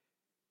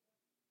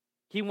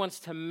 He wants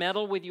to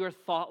meddle with your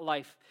thought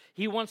life.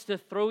 He wants to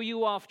throw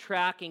you off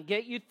track and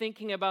get you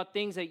thinking about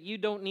things that you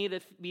don't need to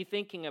be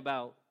thinking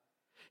about.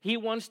 He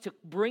wants to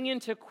bring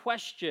into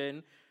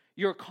question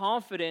your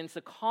confidence,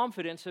 the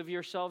confidence of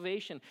your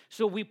salvation.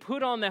 So we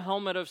put on the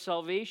helmet of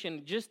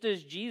salvation, just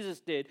as Jesus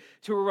did,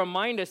 to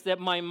remind us that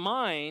my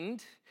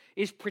mind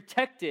is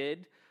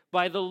protected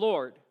by the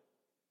Lord.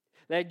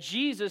 That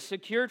Jesus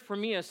secured for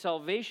me a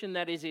salvation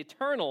that is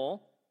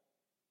eternal,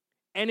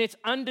 and it's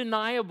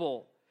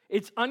undeniable.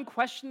 It's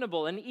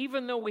unquestionable. And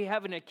even though we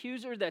have an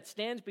accuser that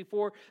stands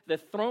before the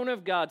throne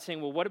of God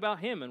saying, well, what about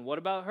him and what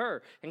about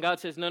her? And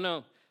God says,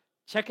 no,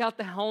 check out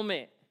the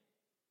helmet.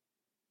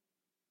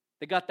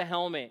 They got the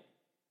helmet.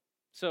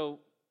 So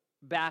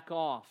back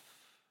off.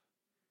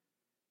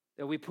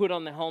 That we put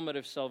on the helmet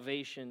of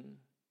salvation.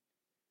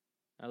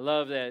 I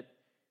love that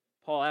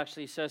Paul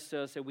actually says to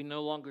us that we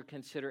no longer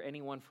consider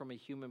anyone from a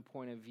human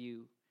point of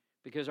view,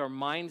 because our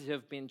minds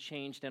have been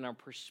changed and our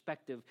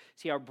perspective.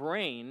 See, our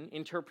brain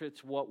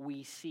interprets what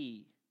we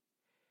see.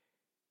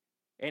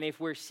 And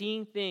if we're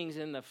seeing things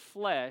in the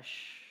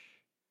flesh,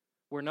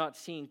 we're not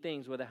seeing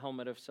things with a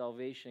helmet of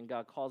salvation.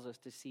 God calls us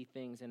to see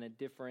things in a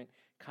different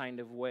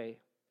kind of way.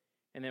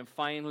 And then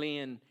finally,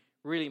 in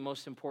really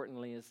most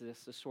importantly is this,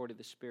 the sword of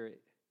the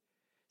Spirit.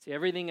 See,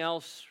 everything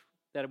else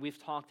that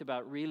we've talked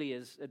about really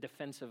is a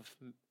defensive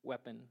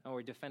weapon or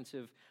a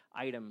defensive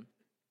item,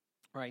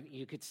 right?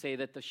 You could say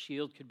that the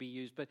shield could be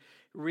used, but it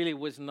really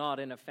was not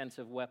an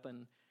offensive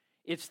weapon.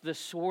 It's the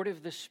sword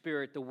of the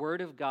Spirit, the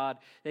Word of God,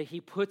 that He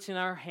puts in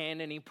our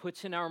hand and He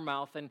puts in our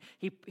mouth and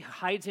He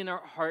hides in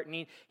our heart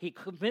and He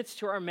commits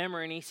to our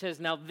memory and He says,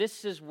 now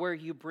this is where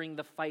you bring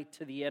the fight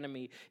to the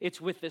enemy.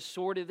 It's with the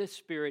sword of the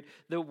Spirit,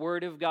 the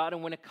Word of God.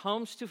 And when it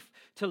comes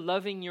to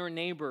loving your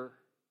neighbor,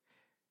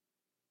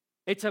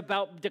 it's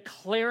about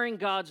declaring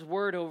God's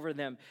Word over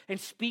them and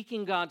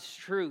speaking God's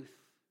truth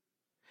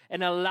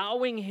and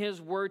allowing His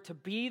Word to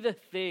be the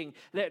thing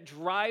that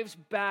drives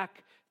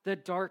back the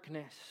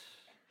darkness.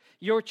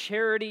 Your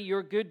charity,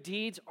 your good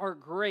deeds are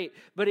great,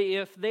 but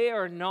if they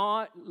are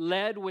not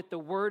led with the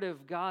Word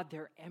of God,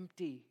 they're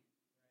empty.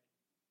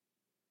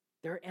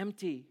 They're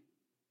empty.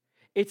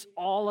 It's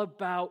all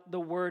about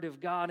the Word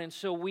of God, and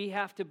so we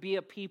have to be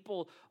a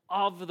people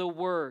of the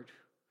Word,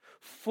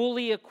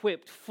 fully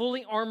equipped,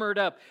 fully armored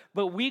up,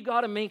 but we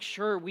got to make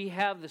sure we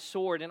have the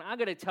sword. And I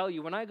got to tell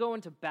you, when I go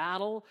into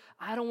battle,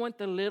 I don't want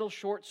the little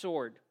short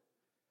sword.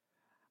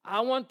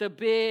 I want the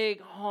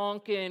big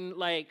honking,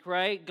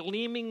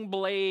 gleaming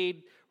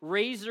blade,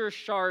 razor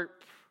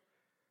sharp,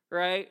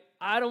 right?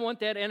 I don't want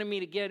that enemy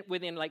to get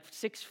within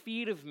 6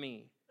 feet of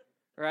me,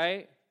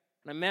 right?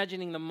 I'm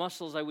imagining the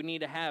muscles I would need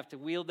to have to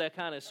wield that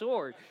kind of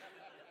sword.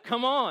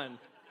 Come on.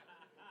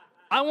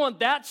 I want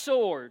that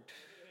sword.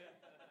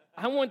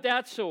 I want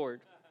that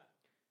sword.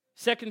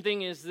 Second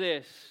thing is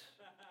this.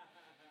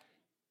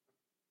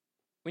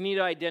 We need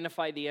to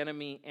identify the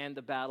enemy and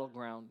the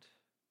battleground.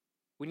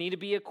 We need to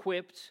be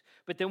equipped,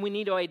 but then we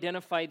need to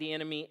identify the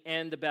enemy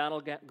and the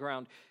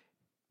battleground.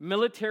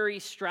 Military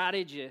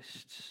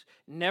strategists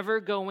never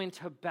go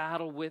into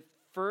battle with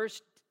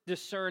first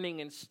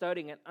discerning and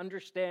studying and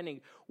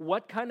understanding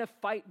what kind of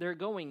fight they're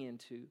going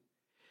into.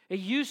 It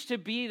used to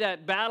be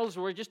that battles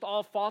were just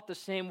all fought the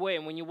same way.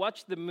 And when you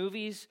watch the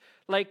movies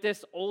like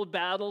this, old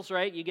battles,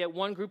 right, you get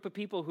one group of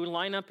people who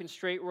line up in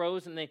straight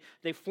rows and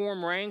they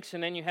form ranks,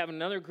 and then you have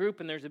another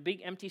group and there's a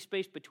big empty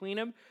space between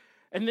them.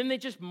 And then they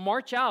just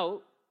march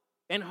out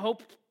and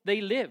hope they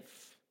live,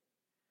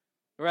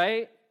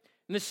 right?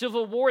 In the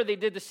Civil War, they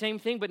did the same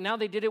thing, but now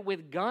they did it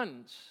with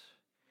guns.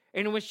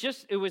 And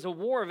it was a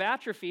war of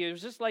atrophy. It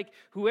was just like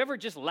whoever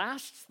just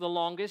lasts the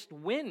longest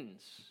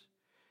wins.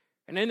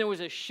 And then there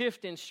was a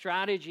shift in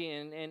strategy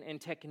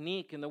and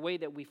technique in the way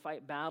that we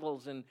fight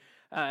battles. And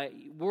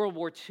World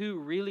War II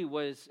really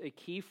was a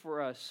key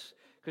for us.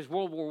 Because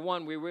World War I,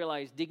 we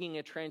realized digging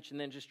a trench and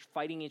then just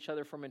fighting each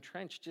other from a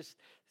trench, it's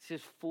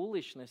just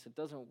foolishness. It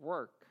doesn't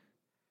work.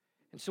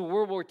 And so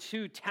World War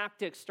II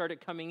tactics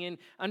started coming in,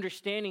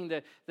 understanding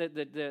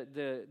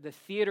the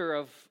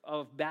theater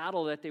of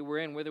battle that they were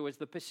in, whether it was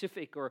the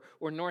Pacific or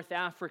North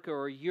Africa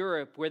or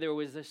Europe, whether it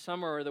was the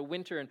summer or the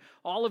winter, and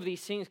all of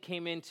these things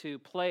came into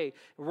play.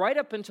 Right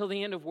up until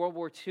the end of World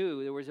War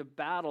II, there was a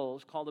battle. It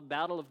was called the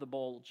Battle of the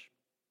Bulge.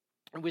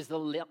 It was the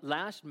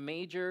last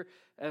major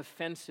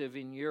offensive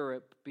in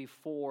Europe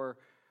before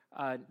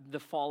the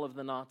fall of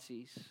the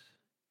Nazis.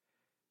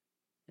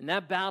 And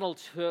that battle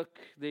took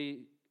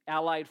the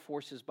Allied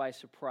forces by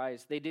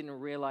surprise. They didn't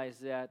realize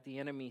that the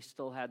enemy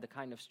still had the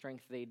kind of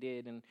strength they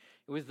did. And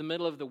it was the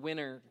middle of the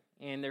winter,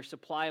 and their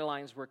supply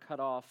lines were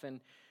cut off.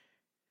 And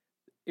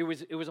it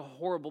was a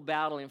horrible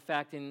battle. In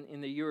fact,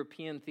 in the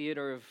European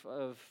theater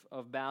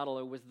of battle,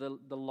 it was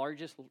the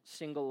largest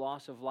single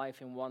loss of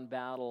life in one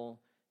battle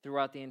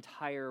throughout the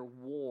entire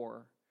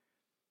war.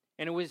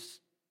 And it was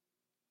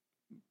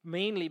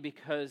mainly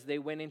because they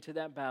went into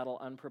that battle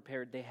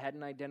unprepared. They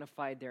hadn't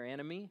identified their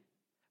enemy.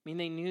 I mean,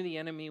 they knew the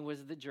enemy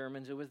was the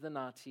Germans, it was the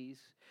Nazis,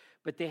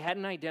 but they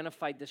hadn't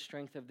identified the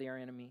strength of their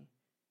enemy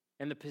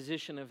and the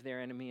position of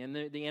their enemy and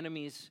the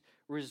enemy's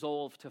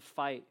resolve to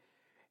fight.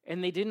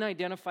 And they didn't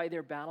identify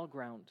their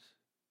battleground.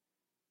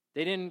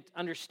 They didn't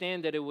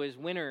understand that it was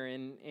winter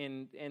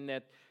and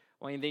that,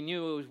 well, they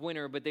knew it was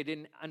winter, but they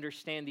didn't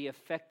understand the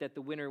effect that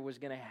the winter was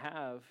going to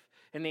have.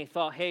 And they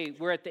thought, hey,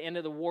 we're at the end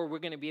of the war, we're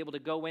going to be able to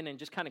go in and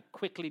just kind of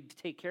quickly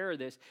take care of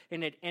this.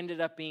 And it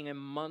ended up being a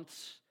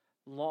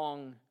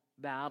months-long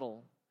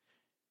battle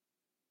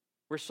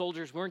where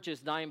soldiers weren't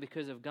just dying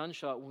because of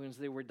gunshot wounds,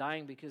 they were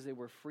dying because they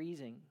were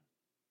freezing.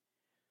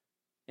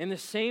 In the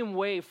same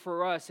way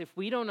for us, if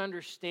we don't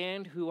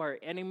understand who our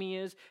enemy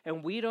is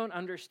and we don't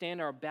understand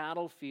our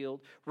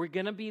battlefield, we're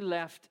going to be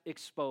left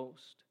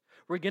exposed.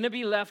 We're going to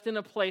be left in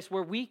a place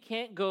where we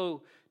can't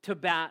go to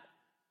bat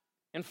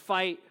and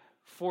fight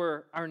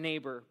for our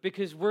neighbor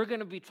because we're going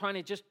to be trying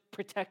to just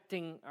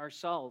protecting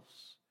ourselves,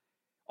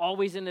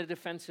 always in a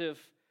defensive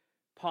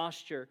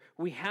posture.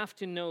 We have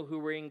to know who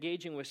we're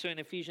engaging with. So in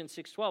Ephesians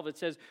 6:12, it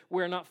says,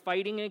 we're not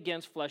fighting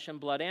against flesh and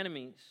blood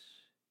enemies,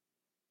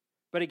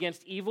 but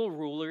against evil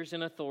rulers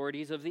and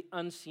authorities of the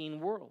unseen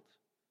world,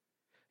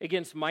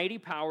 against mighty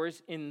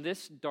powers in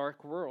this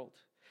dark world,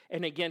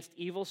 and against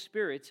evil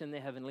spirits in the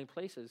heavenly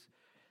places.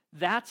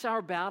 That's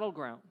our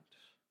battleground.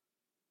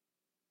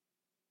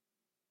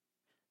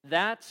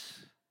 That's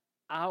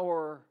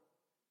our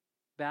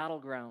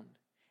battleground.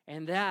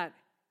 And that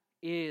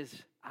is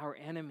our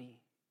enemy.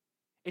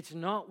 It's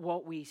not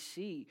what we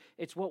see.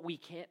 It's what we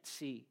can't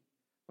see.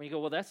 When you go,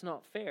 well, that's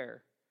not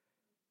fair,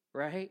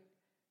 right?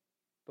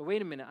 But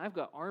wait a minute, I've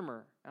got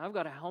armor. I've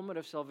got a helmet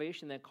of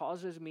salvation that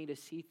causes me to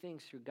see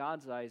things through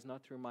God's eyes,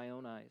 not through my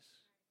own eyes.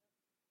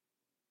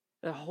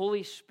 The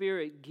Holy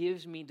Spirit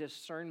gives me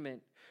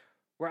discernment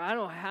where I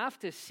don't have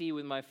to see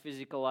with my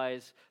physical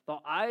eyes. The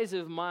eyes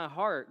of my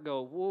heart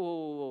go,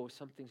 whoa,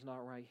 something's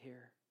not right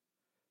here.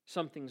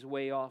 Something's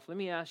way off. Let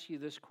me ask you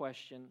this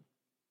question.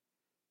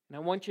 And I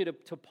want you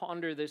to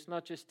ponder this,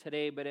 not just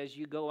today, but as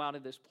you go out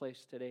of this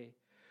place today.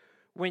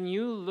 When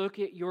you look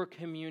at your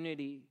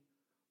community,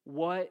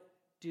 what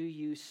do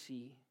you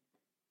see?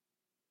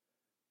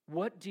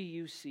 What do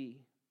you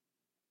see?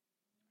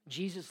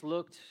 Jesus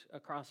looked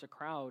across a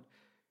crowd.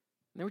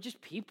 And there were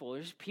just people.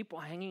 There's people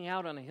hanging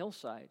out on a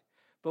hillside.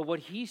 But what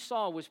he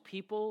saw was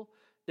people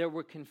that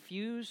were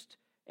confused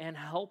and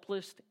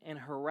helpless and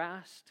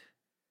harassed,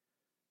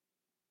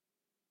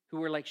 who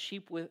were like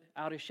sheep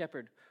without a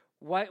shepherd.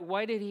 Why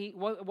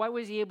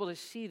was he able to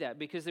see that?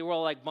 Because they were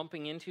all like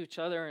bumping into each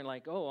other and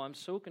like, oh, I'm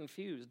so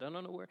confused. I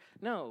don't know where.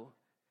 No,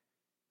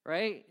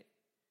 right?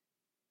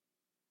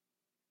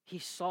 He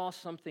saw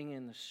something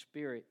in the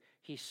spirit.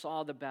 He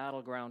saw the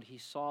battleground. He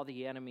saw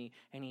the enemy,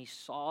 and he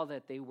saw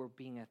that they were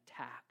being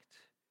attacked.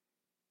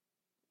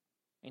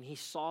 And he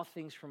saw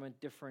things from a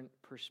different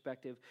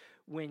perspective.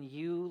 When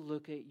you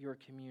look at your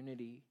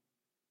community,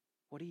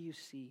 what do you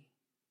see?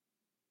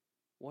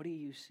 What do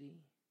you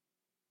see?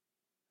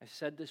 I've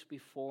said this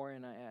before,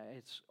 and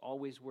it's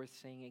always worth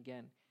saying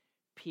again.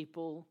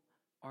 People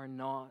are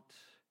not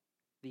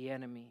the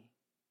enemy.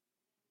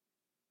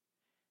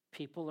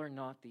 People are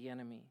not the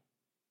enemy.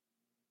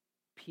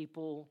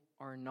 People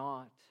are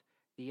not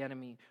the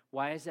enemy.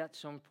 Why is that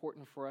so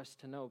important for us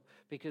to know?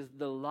 Because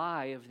the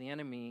lie of the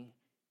enemy,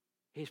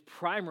 his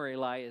primary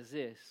lie is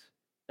this: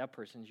 that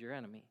person's your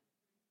enemy.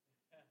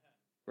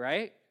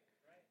 Right?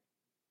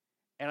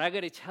 And I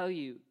got to tell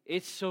you,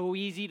 it's so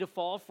easy to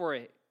fall for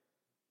it.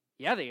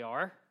 Yeah, they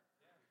are.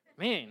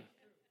 Man,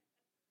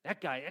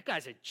 that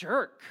guy's a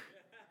jerk.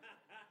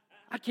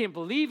 I can't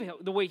believe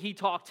the way he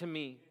talked to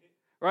me.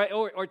 Right?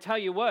 Or tell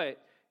you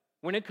what,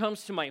 when it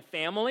comes to my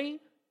family,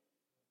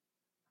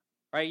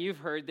 right, you've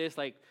heard this,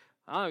 like,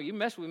 oh, you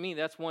mess with me,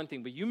 that's one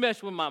thing. But you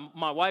mess with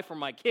my wife or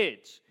my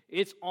kids,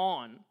 it's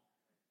on.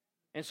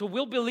 And so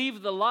we'll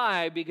believe the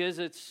lie because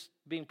it's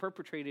being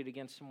perpetrated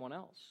against someone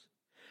else.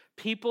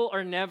 People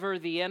are never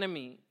the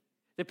enemy.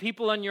 The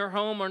people in your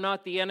home are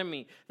not the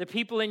enemy. The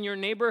people in your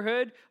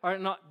neighborhood are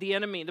not the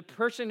enemy. The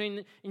person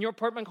in your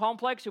apartment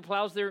complex who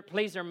plays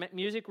their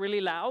music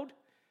really loud,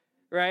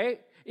 right,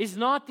 is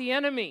not the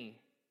enemy.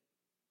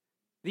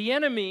 The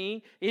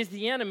enemy is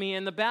the enemy,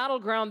 and the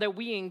battleground that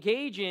we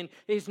engage in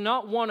is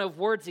not one of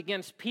words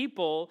against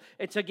people.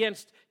 It's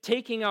against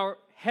taking our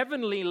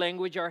heavenly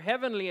language, our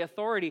heavenly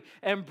authority,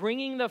 and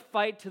bringing the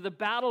fight to the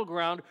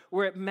battleground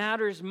where it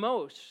matters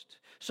most.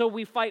 So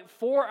we fight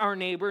for our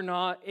neighbor,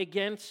 not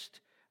against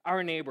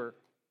our neighbor.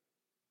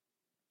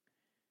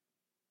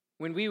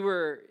 When we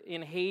were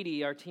in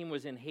Haiti, our team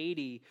was in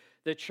Haiti,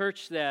 the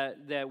church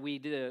that we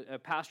did a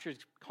pastor's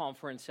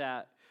conference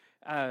at,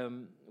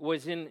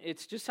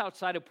 it's just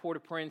outside of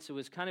Port-au-Prince. It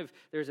was kind of,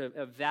 there's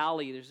a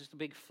valley, there's just a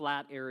big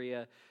flat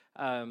area,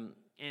 and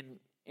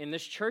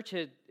this church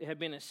had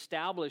been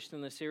established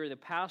in this area. The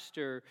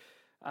pastor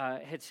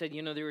had said,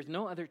 there was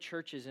no other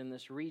churches in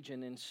this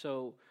region, and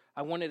so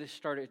I wanted to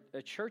start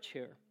a church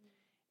here.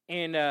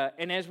 And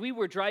as we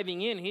were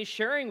driving in, he's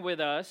sharing with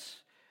us,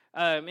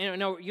 you're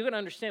going to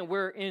understand,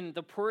 we're in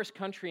the poorest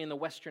country in the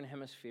Western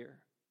Hemisphere.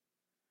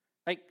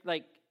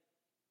 Like,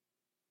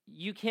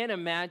 you can't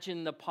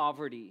imagine the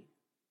poverty.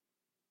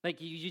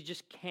 Like, you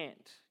just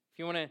can't. If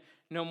you want to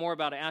know more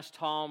about it, ask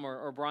Tom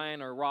or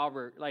Brian or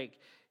Robert. Like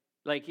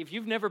if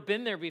you've never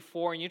been there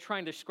before and you're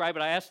trying to describe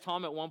it, I asked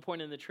Tom at one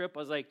point in the trip, I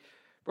was like,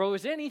 bro,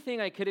 is there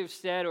anything I could have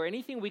said or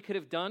anything we could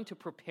have done to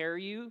prepare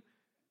you?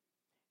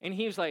 And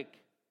he was like,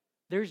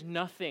 there's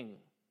nothing.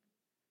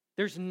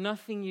 There's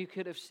nothing you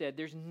could have said.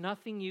 There's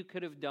nothing you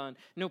could have done.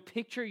 No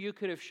picture you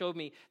could have showed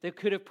me that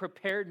could have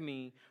prepared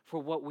me for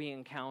what we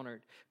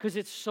encountered. Because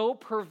it's so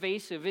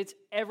pervasive. It's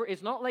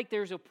not like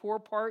there's a poor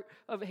part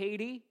of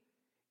Haiti.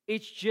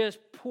 It's just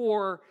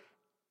poor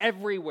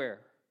everywhere.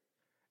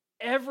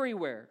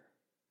 Everywhere.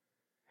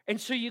 And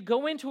so you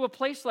go into a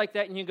place like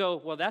that and you go,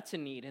 well, that's a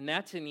need, and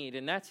that's a need,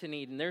 and that's a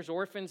need. And there's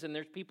orphans, and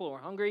there's people who are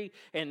hungry,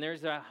 and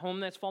there's a home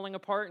that's falling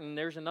apart, and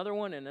there's another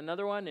one, and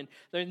another one. And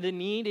the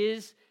need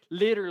is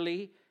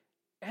literally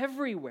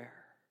everywhere.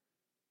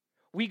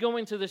 We go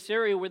into this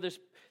area where this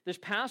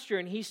pastor,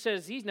 and he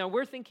says, now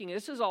we're thinking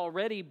this is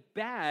already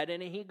bad.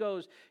 And he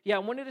goes, yeah, I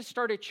wanted to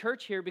start a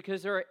church here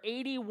because there are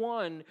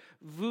 81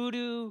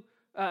 voodoo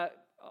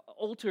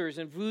altars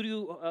and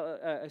voodoo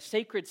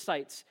sacred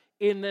sites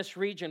in this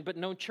region, but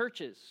no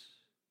churches.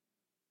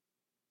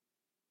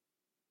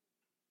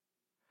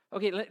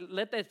 Okay,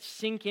 let that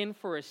sink in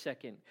for a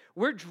second.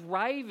 We're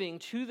driving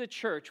to the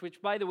church,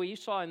 which, by the way, you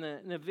saw in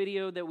the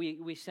video that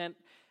we sent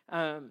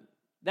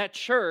That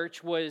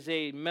church was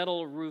a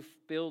metal roof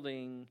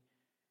building,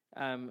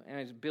 and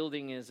its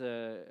building is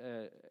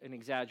an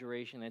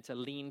exaggeration. It's a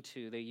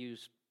lean-to. They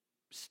use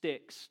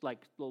sticks, like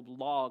little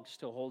logs,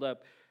 to hold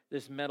up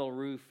this metal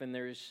roof, and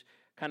there's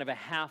kind of a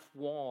half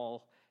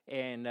wall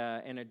and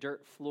a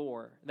dirt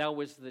floor. That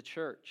was the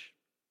church.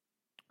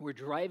 We're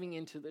driving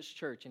into this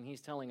church, and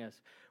he's telling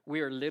us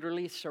we are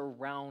literally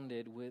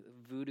surrounded with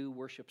voodoo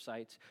worship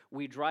sites.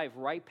 We drive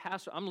right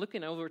past. I'm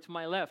looking over to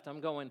my left.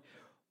 I'm going,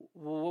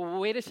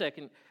 wait a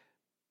second. And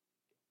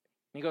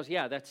he goes,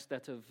 yeah, that's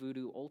a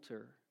voodoo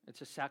altar.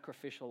 It's a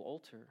sacrificial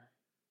altar.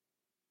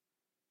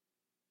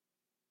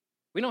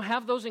 We don't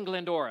have those in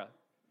Glendora,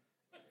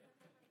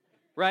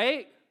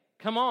 right?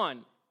 Come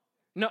on.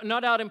 No,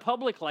 not out in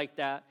public like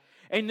that.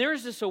 And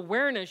there's this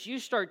awareness. You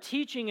start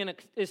teaching in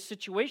a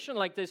situation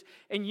like this,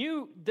 and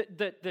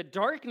the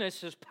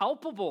darkness is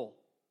palpable.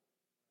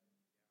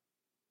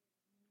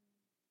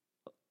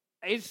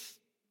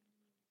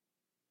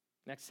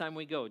 Next time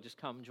we go, just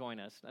come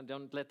join us. And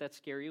don't let that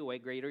scare you away.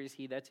 Greater is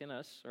He that's in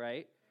us,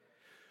 right?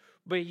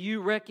 But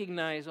you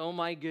recognize, oh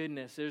my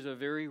goodness, there's a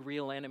very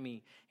real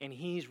enemy, and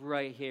he's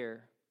right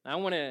here. I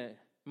want a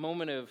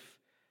moment of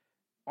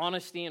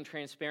honesty and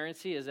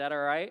transparency. Is that all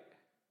right?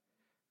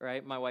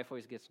 Right? My wife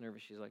always gets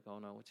nervous. She's like, oh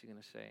no, what's he going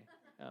to say?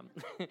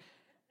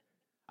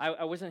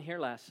 I wasn't here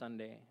last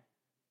Sunday.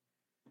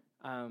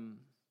 And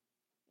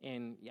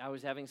I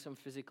was having some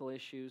physical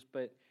issues,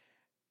 but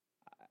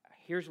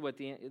here's what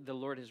the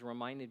Lord has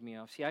reminded me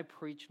of. See, I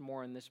preached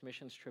more on this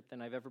missions trip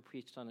than I've ever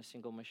preached on a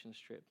single missions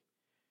trip.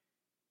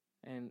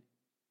 And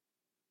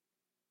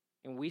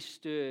we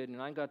stood, and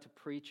I got to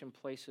preach in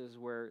places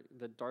where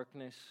the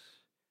darkness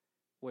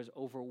was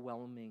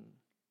overwhelming.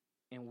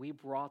 And we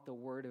brought the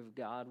Word of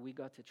God. We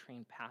got to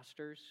train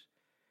pastors.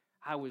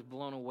 I was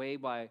blown away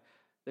by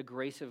the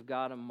grace of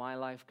God in my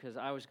life because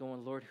I was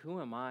going, Lord,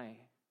 who am I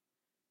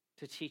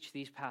to teach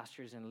these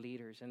pastors and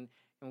leaders? And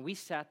we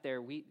sat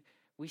there. We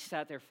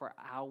sat there for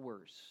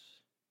hours.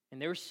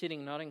 And they were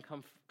sitting not in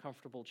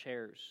comfortable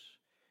chairs.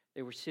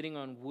 They were sitting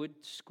on wood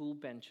school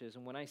benches.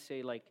 And when I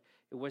say, like,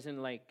 it wasn't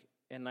like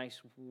a nice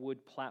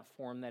wood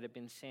platform that had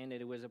been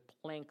sanded. It was a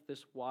plank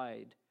this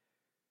wide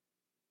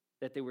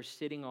that they were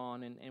sitting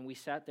on, and we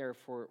sat there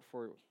for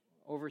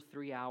over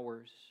 3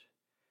 hours.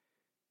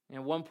 And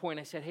at one point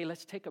I said, hey,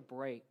 let's take a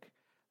break.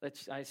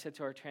 I said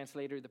to our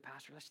translator, the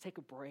pastor, let's take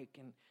a break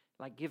and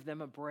like give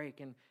them a break.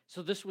 And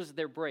so this was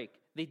their break.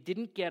 They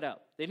didn't get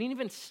up. They didn't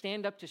even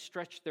stand up to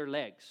stretch their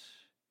legs.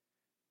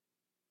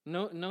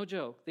 No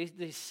joke.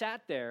 They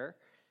sat there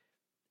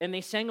and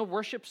they sang a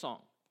worship song,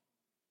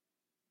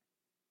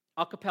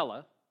 a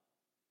cappella,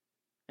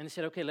 and they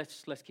said, okay,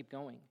 let's keep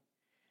going.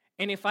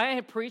 And if I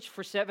had preached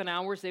for 7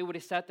 hours, they would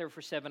have sat there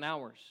for 7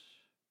 hours.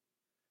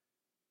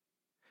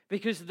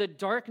 Because the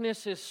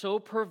darkness is so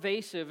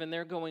pervasive, and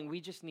they're going, we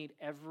just need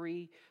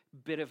every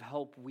bit of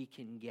help we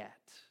can get.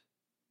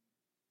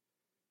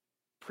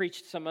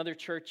 Preached another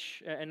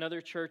church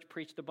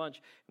preached a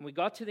bunch. And we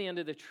got to the end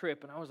of the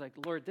trip, and I was like,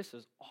 Lord, this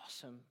is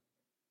awesome.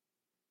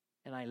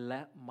 And I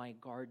let my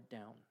guard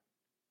down.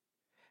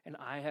 And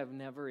I have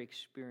never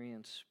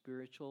experienced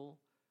spiritual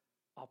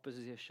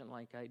opposition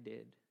like I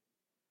did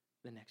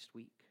the next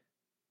week.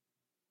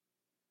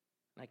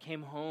 And I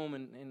came home,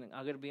 and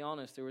I got to be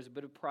honest, there was a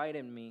bit of pride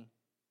in me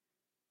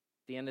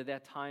at the end of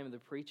that time of the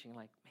preaching,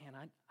 like, man,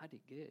 I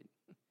did good.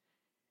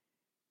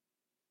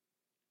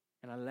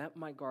 And I let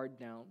my guard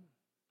down,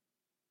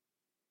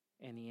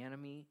 and the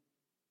enemy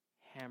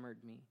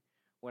hammered me.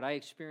 What I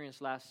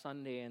experienced last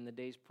Sunday and the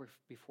days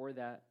before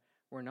that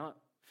were not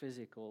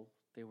physical,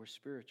 they were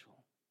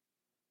spiritual.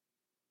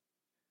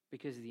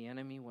 Because the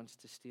enemy wants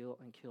to steal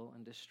and kill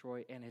and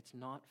destroy, and it's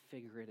not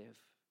figurative.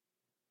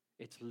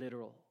 It's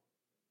literal.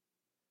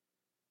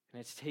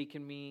 And it's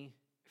taken me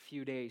a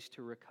few days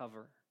to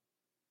recover.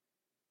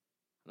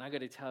 And I got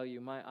to tell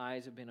you, my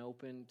eyes have been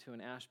opened to an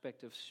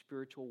aspect of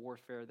spiritual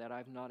warfare that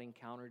I've not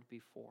encountered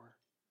before.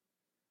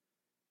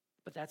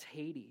 But that's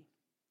Haiti.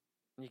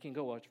 And you can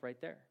go, well, it's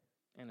right there.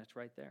 And it's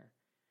right there.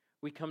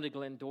 We come to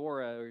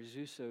Glendora or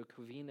Azusa,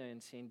 Covina,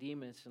 and San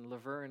Dimas and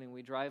Laverne, and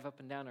we drive up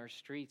and down our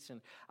streets.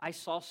 And I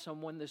saw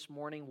someone this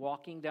morning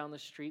walking down the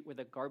street with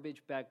a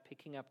garbage bag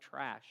picking up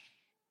trash.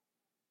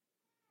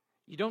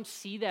 You don't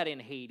see that in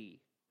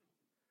Haiti.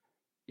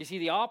 You see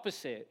the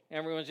opposite.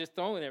 Everyone's just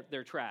throwing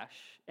their trash.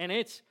 And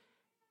it's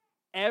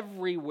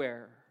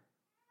everywhere.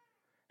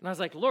 And I was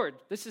like, Lord,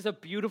 this is a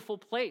beautiful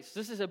place.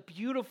 This is a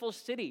beautiful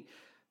city,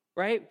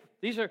 right?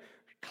 These are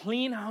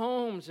clean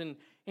homes and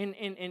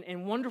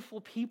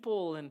wonderful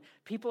people, and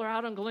people are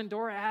out on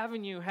Glendora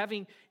Avenue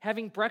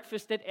having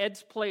breakfast at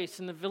Ed's Place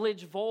in the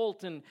Village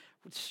Vault and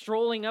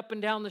strolling up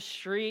and down the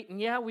street. And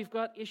yeah, we've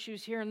got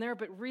issues here and there,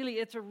 but really,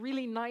 it's a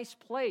really nice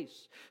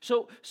place.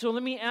 So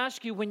let me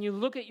ask you, when you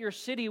look at your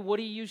city, what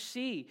do you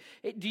see?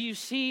 Do you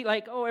see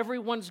like, oh,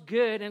 everyone's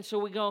good, and so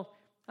we go,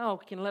 oh,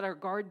 we can let our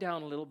guard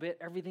down a little bit,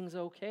 everything's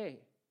okay?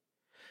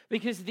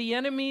 Because the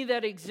enemy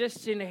that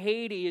exists in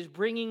Haiti is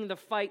bringing the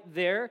fight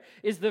there,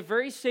 is the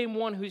very same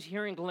one who's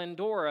here in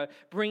Glendora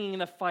bringing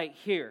the fight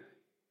here.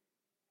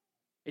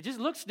 It just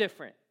looks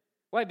different.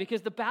 Why?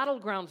 Because the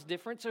battleground's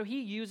different, so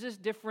he uses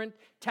different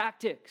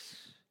tactics.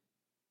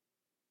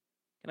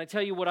 Can I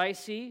tell you what I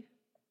see?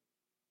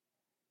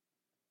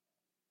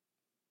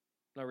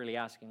 Not really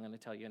asking, I'm going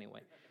to tell you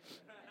anyway.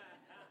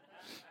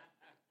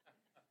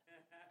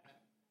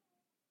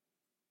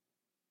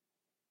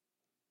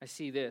 I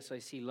see this. I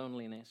see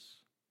loneliness.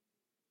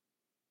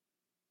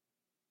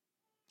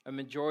 A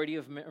majority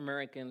of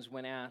Americans,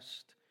 when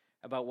asked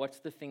about what's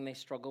the thing they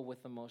struggle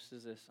with the most,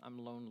 is this: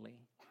 I'm lonely.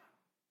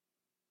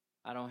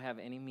 I don't have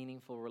any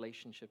meaningful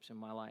relationships in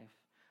my life.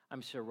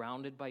 I'm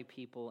surrounded by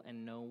people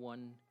and no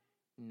one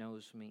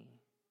knows me.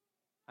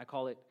 I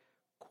call it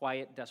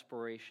quiet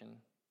desperation.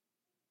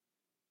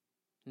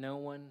 No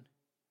one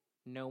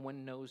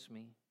knows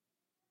me.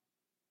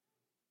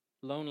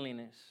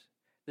 Loneliness.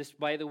 This,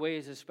 by the way,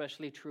 is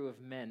especially true of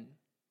men.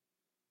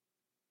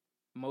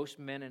 Most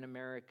men in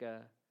America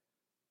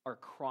are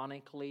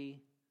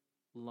chronically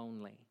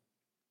lonely.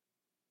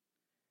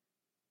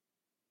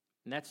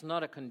 And that's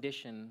not a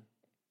condition,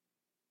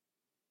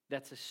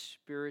 that's a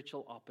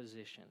spiritual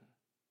opposition.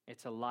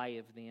 It's a lie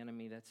of the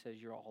enemy that says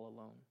you're all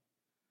alone.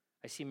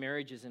 I see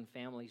marriages and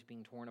families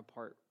being torn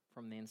apart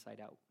from the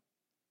inside out.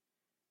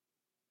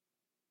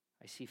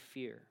 I see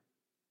fear.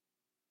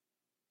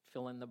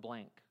 Fill in the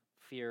blank.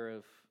 Fear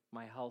of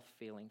my health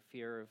failing,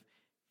 fear of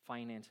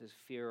finances,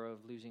 fear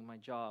of losing my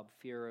job,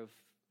 fear of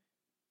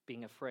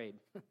being afraid.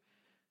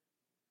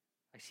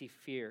 I see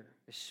fear,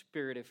 a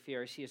spirit of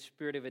fear. I see a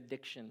spirit of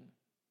addiction.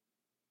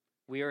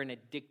 We are an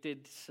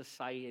addicted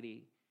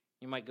society.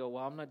 You might go,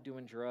 well, I'm not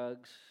doing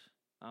drugs.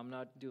 I'm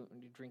not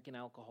drinking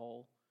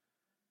alcohol.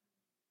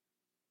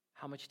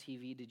 How much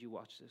TV did you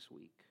watch this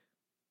week?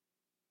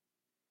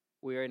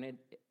 We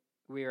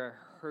are a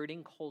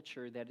hurting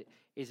culture that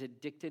is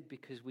addicted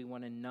because we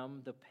want to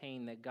numb the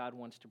pain that God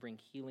wants to bring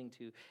healing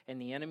to.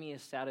 And the enemy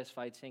is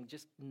satisfied saying,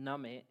 just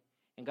numb it.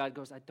 And God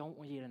goes, I don't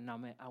want you to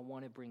numb it. I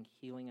want to bring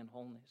healing and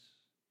wholeness.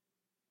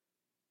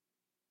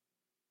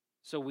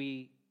 So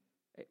we're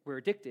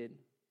addicted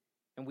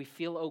and we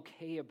feel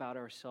okay about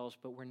ourselves,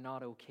 but we're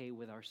not okay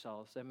with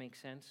ourselves. Does that make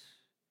sense?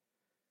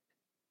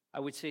 I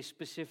would say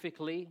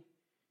specifically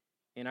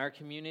in our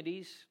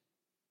communities,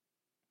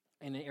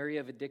 in the area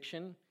of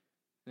addiction,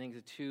 I think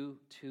the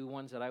two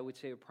ones that I would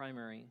say are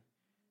primary: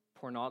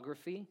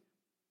 pornography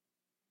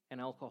and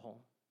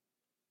alcohol,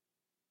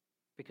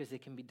 because they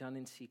can be done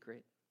in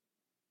secret.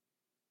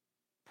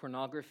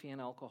 Pornography and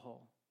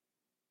alcohol.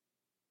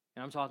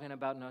 And I'm talking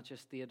about not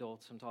just the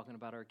adults, I'm talking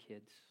about our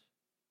kids.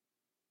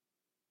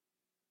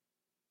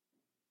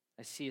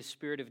 I see a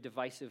spirit of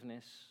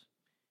divisiveness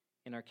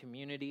in our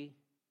community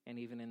and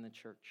even in the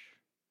church.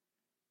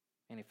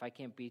 And if I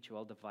can't beat you,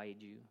 I'll divide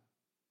you.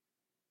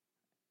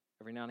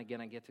 Every now and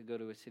again, I get to go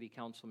to a city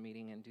council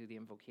meeting and do the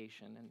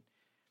invocation. And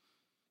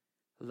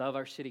I love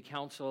our city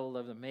council,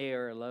 love the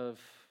mayor, I love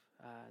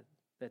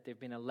that they've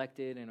been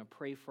elected, and I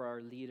pray for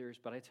our leaders.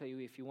 But I tell you,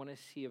 if you want to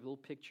see a little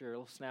picture, a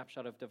little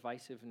snapshot of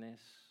divisiveness,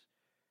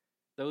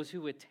 those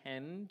who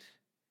attend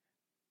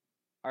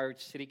our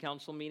city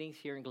council meetings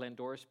here in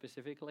Glendora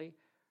specifically,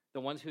 the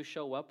ones who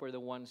show up are the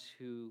ones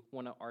who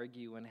want to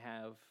argue and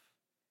have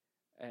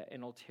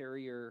an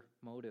ulterior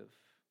motive.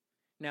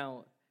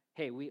 Now,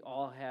 hey, we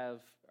all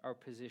have our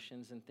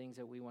positions and things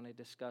that we want to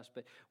discuss,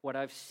 but what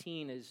I've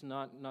seen is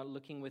not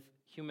looking with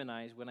human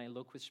eyes. When I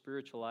look with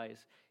spiritual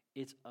eyes,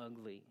 it's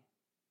ugly.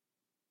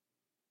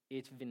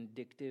 It's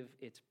vindictive,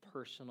 it's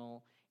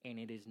personal, and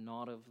it is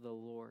not of the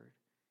Lord.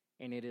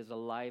 And it is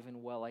alive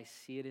and well. I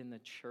see it in the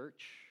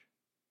church.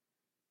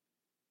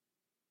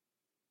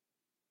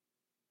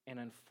 And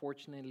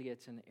unfortunately,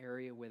 it's an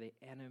area where the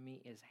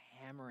enemy is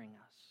hammering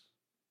us.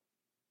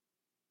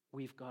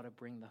 We've got to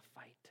bring the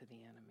fight to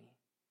the enemy.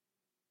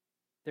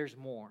 There's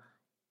more.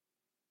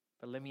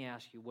 But let me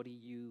ask you, what do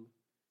you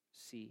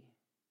see?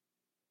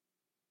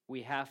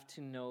 We have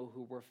to know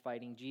who we're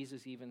fighting.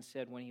 Jesus even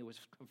said when he was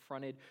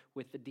confronted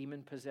with the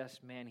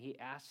demon-possessed man, he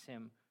asked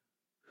him,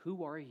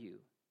 who are you?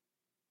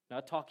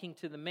 Not talking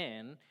to the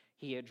man,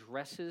 he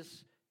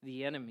addresses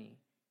the enemy.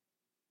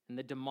 And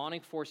the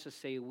demonic forces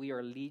say, we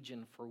are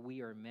legion, for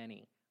we are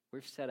many.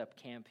 We've set up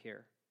camp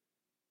here.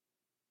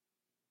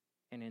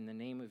 And in the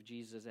name of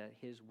Jesus, at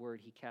his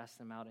word, he cast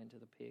them out into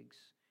the pigs.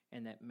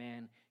 And that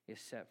man is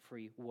set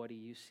free. What do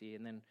you see?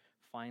 And then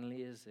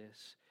finally is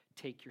this: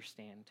 take your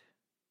stand.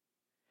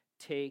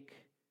 Take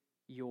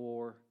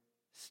your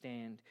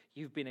stand.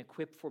 You've been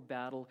equipped for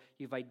battle.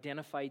 You've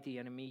identified the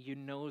enemy. You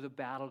know the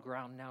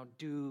battleground. Now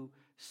do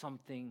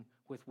something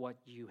with what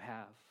you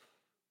have.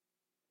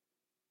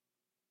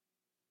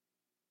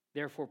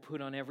 Therefore,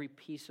 put on every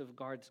piece of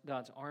God's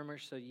armor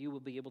so you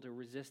will be able to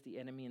resist the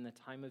enemy in the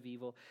time of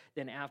evil.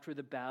 Then after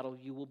the battle,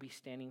 you will be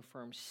standing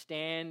firm.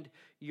 Stand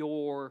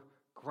your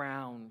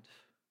ground.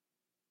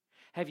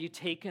 Have you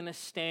taken a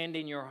stand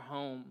in your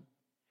home?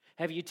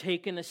 Have you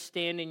taken a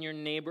stand in your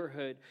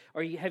neighborhood?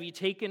 Or have you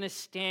taken a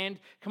stand?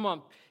 Come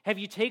on. Have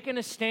you taken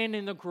a stand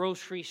in the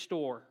grocery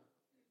store?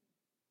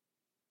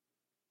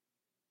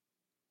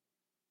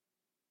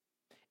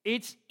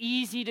 It's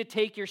easy to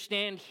take your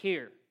stand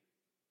here.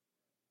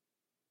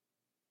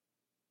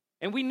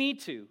 And we need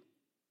to,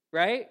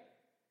 right?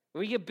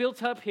 We get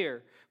built up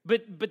here.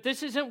 But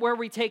this isn't where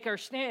we take our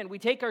stand. We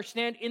take our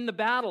stand in the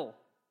battle.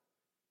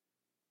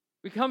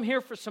 We come here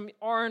for some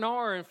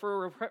R&R and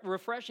for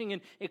refreshing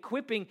and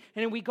equipping,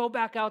 and then we go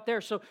back out there.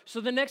 So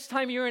the next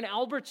time you're in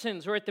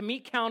Albertsons or at the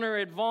meat counter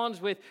at Vaughn's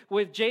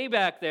with Jay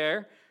back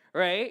there,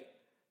 right,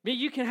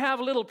 you can have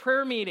a little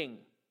prayer meeting.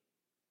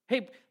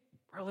 Hey,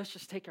 bro, let's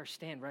just take our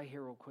stand right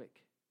here real quick.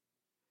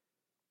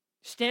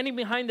 Standing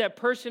behind that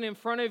person in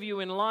front of you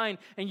in line,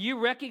 and you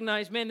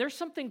recognize, man, there's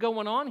something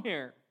going on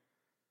here.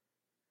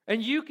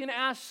 And you can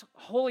ask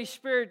Holy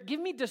Spirit, give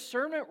me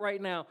discernment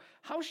right now.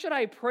 How should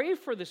I pray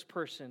for this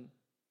person?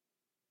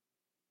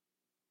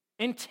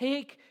 And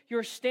take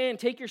your stand.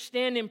 Take your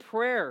stand in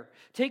prayer.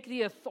 Take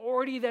the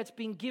authority that's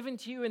been given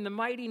to you in the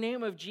mighty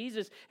name of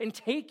Jesus and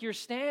take your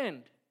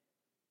stand.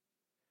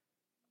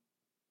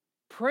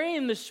 Pray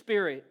in the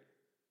Spirit.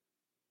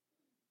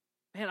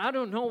 Man, I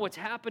don't know what's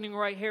happening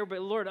right here,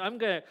 but Lord, I'm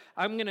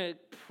gonna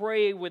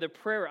pray with a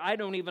prayer I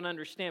don't even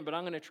understand, but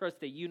I'm gonna trust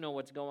that you know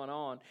what's going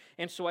on.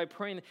 And so I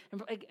pray.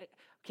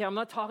 Okay, I'm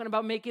not talking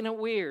about making it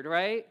weird,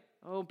 right?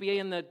 Oh, be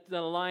in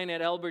the line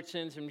at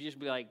Albertsons and just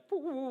be like,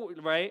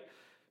 right?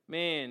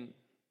 Man.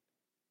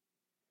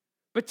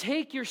 But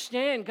take your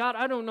stand. God,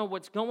 I don't know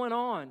what's going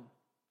on.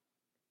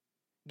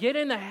 Get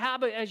in the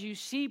habit as you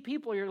see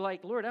people, you're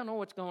like, Lord, I don't know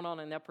what's going on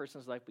in that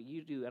person's life, but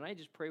you do. And I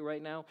just pray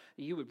right now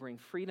that you would bring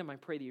freedom. I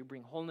pray that you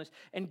bring wholeness.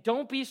 And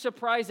don't be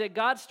surprised that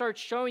God starts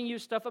showing you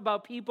stuff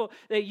about people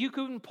that you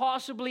couldn't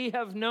possibly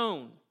have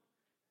known.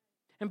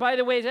 And by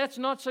the way, that's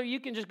not so you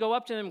can just go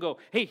up to them and go,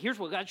 hey, here's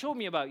what God showed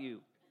me about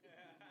you.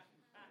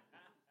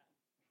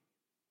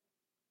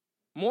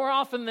 More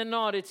often than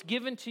not, it's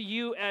given to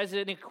you as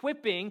an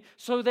equipping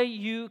so that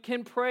you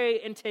can pray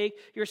and take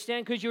your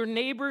stand because your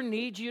neighbor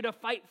needs you to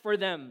fight for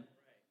them.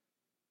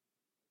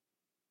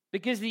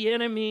 Because the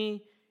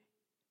enemy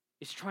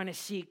is trying to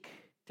seek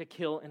to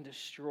kill and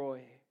destroy.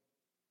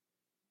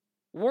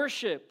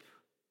 Worship.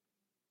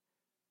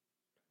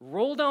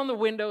 Roll down the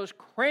windows,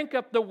 crank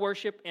up the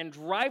worship, and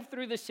drive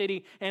through the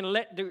city and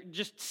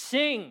just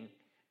sing.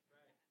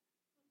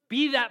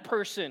 Be that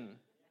person.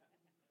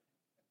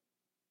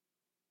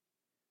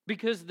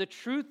 Because the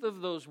truth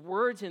of those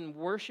words in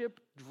worship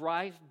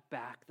drive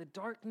back the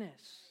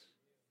darkness.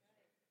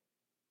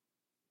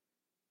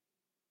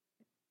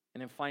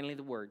 And then finally,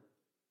 the word.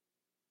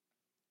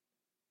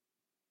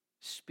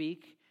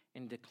 Speak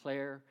and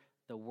declare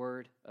the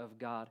word of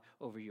God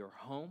over your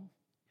home,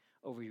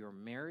 over your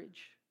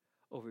marriage,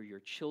 over your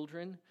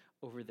children,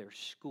 over their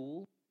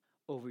school,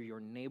 over your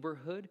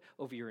neighborhood,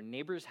 over your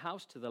neighbor's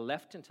house to the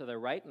left and to the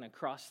right and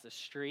across the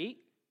street.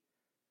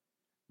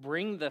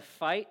 Bring the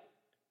fight.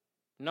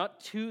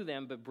 Not to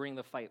them, but bring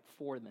the fight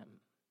for them.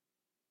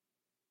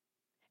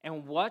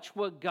 And watch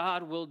what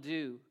God will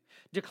do.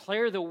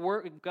 Declare the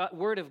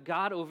word of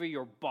God over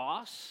your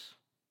boss.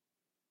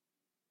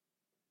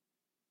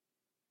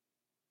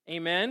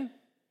 Amen?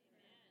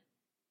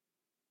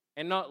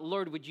 And not,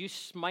 Lord, would you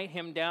smite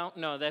him down?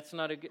 No, that's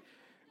not a good,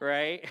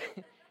 right?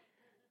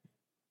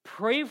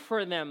 Pray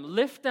for them.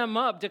 Lift them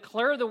up.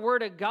 Declare the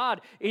word of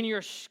God in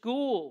your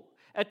school,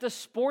 at the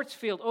sports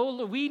field.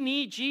 Oh, we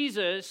need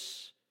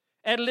Jesus.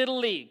 At Little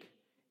League.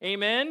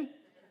 Amen?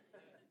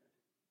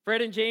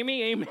 Fred and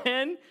Jamie,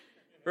 amen?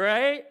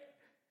 Right?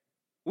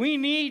 We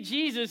need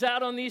Jesus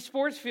out on these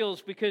sports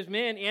fields because,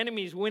 man,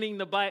 enemy's winning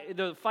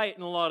the fight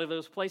in a lot of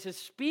those places.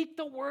 Speak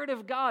the word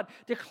of God.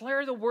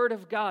 Declare the word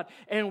of God.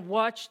 And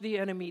watch the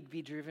enemy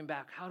be driven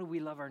back. How do we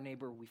love our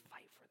neighbor? We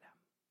fight for them.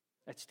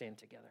 Let's stand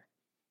together.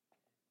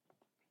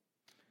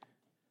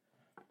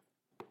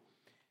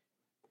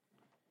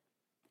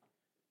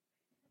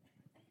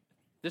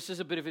 This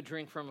is a bit of a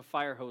drink from a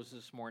fire hose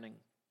this morning.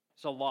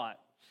 It's a lot.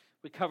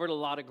 We covered a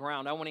lot of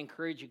ground. I want to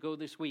encourage you, go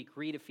this week,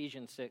 read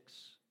Ephesians 6.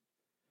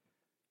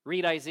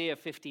 Read Isaiah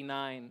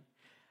 59.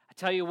 I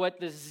tell you what,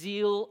 the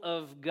zeal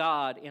of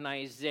God in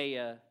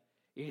Isaiah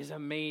is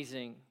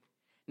amazing.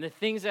 And the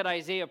things that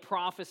Isaiah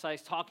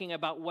prophesies, talking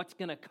about what's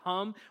going to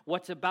come,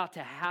 what's about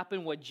to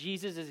happen, what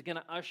Jesus is going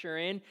to usher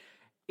in,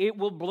 it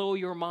will blow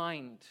your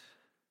mind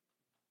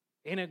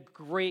in a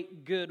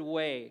great, good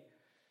way.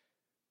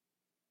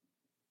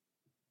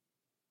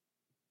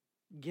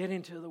 Get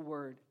into the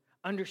Word.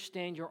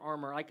 Understand your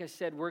armor. Like I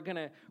said, we're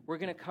gonna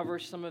cover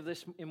some of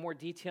this in more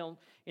detail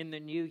in the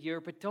new year,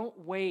 but don't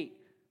wait.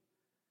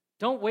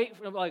 Don't wait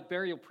for, like,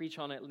 Barry will preach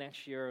on it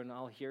next year and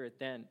I'll hear it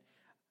then.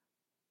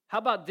 How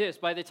about this?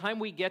 By the time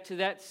we get to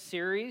that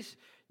series,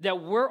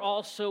 that we're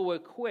also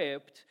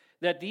equipped,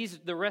 that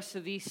the rest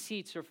of these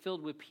seats are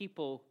filled with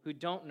people who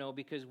don't know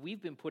because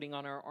we've been putting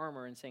on our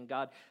armor and saying,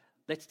 God,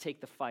 let's take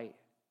the fight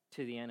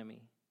to the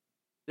enemy.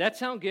 That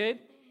sound good?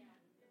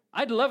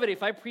 I'd love it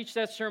if I preached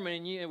that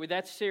sermon and with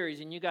that series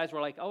and you guys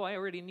were like, oh, I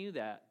already knew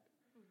that.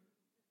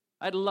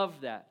 I'd love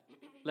that.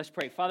 Let's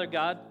pray. Father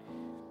God,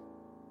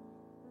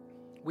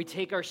 we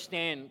take our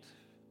stand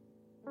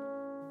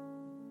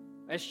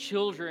as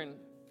children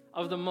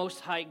of the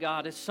Most High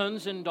God, as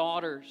sons and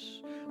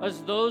daughters,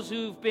 as those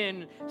who've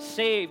been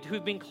saved,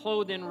 who've been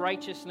clothed in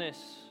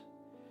righteousness.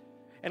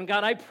 And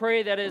God, I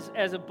pray that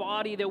as a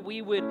body that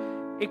we would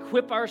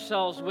equip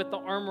ourselves with the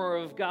armor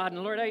of God.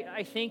 And Lord,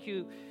 I thank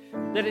you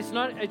that it's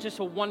not just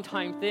a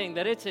one-time thing,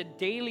 that it's a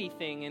daily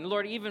thing. And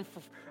Lord, even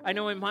I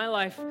know in my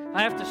life,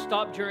 I have to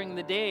stop during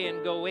the day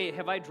and go, wait,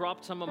 have I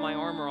dropped some of my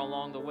armor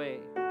along the way?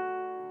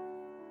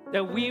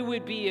 That we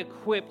would be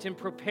equipped and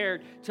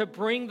prepared to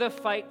bring the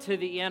fight to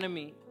the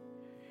enemy.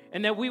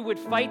 And that we would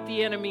fight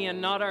the enemy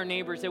and not our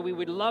neighbors. That we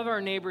would love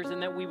our neighbors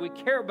and that we would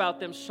care about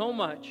them so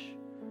much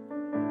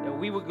that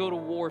we would go to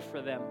war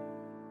for them.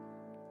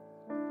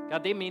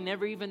 God, they may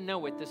never even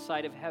know it this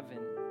side of heaven.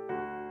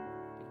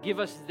 Give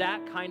us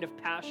that kind of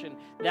passion,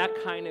 that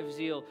kind of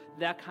zeal,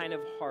 that kind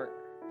of heart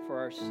for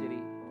our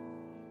city.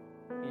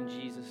 In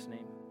Jesus'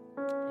 name,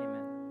 amen.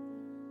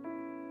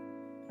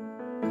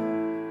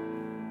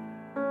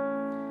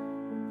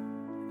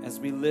 As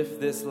we lift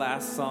this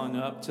last song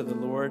up to the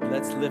Lord,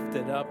 let's lift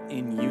it up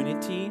in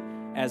unity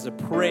as a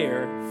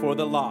prayer for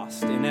the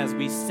lost. And as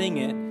we sing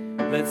it,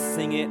 let's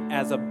sing it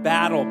as a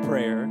battle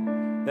prayer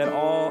that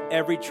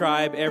every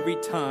tribe, every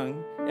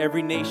tongue,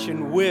 every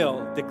nation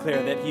will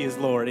declare that He is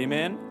Lord.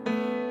 Amen?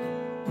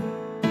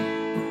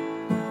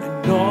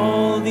 And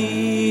all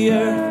the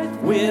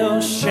earth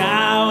will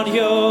shout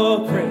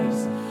your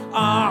praise.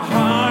 Our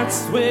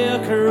hearts will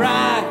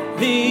cry.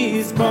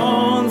 These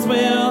bones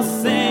will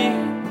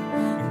sing.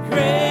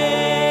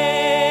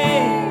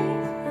 Great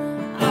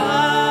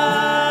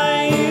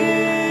are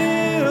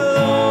you,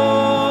 Lord.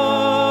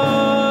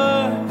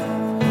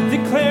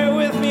 Declare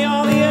with me,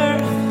 all the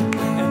earth.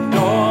 And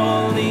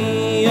all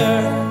the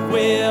earth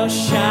will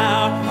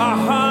shout. Our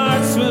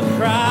hearts will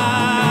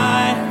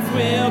cry.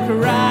 Will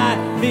cry.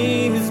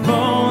 These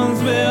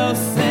bones will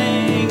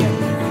sing.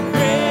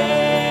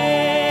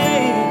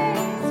 Great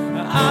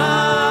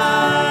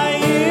are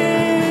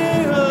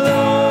you, Lord.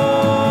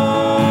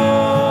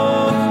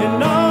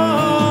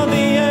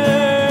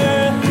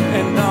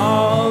 And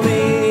all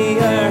the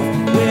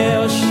earth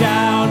will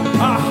shout.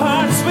 Our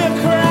hearts will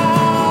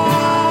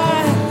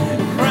cry.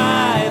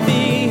 Cry.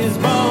 These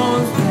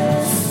bones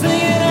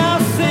sing it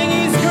out. Sing,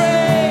 He's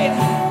great.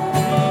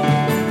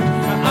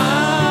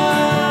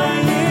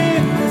 Are you?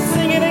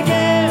 Sing it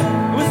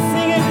again. We'll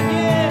sing it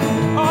again.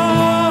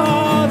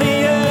 All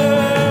the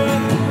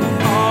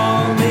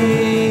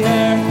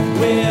earth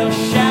will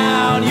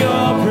shout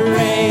your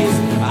praise.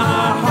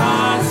 Our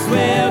hearts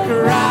will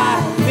cry.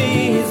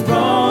 These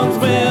bones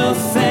will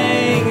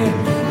sing.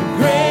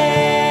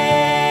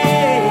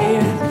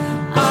 Great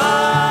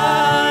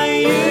are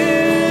you,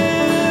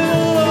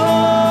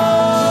 Lord.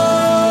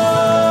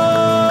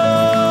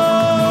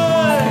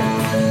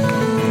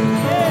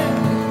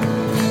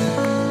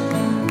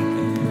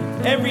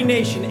 Every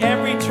nation,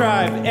 every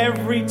tribe,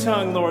 every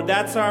tongue, Lord,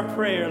 that's our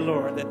prayer,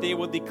 Lord, that they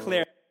will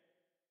declare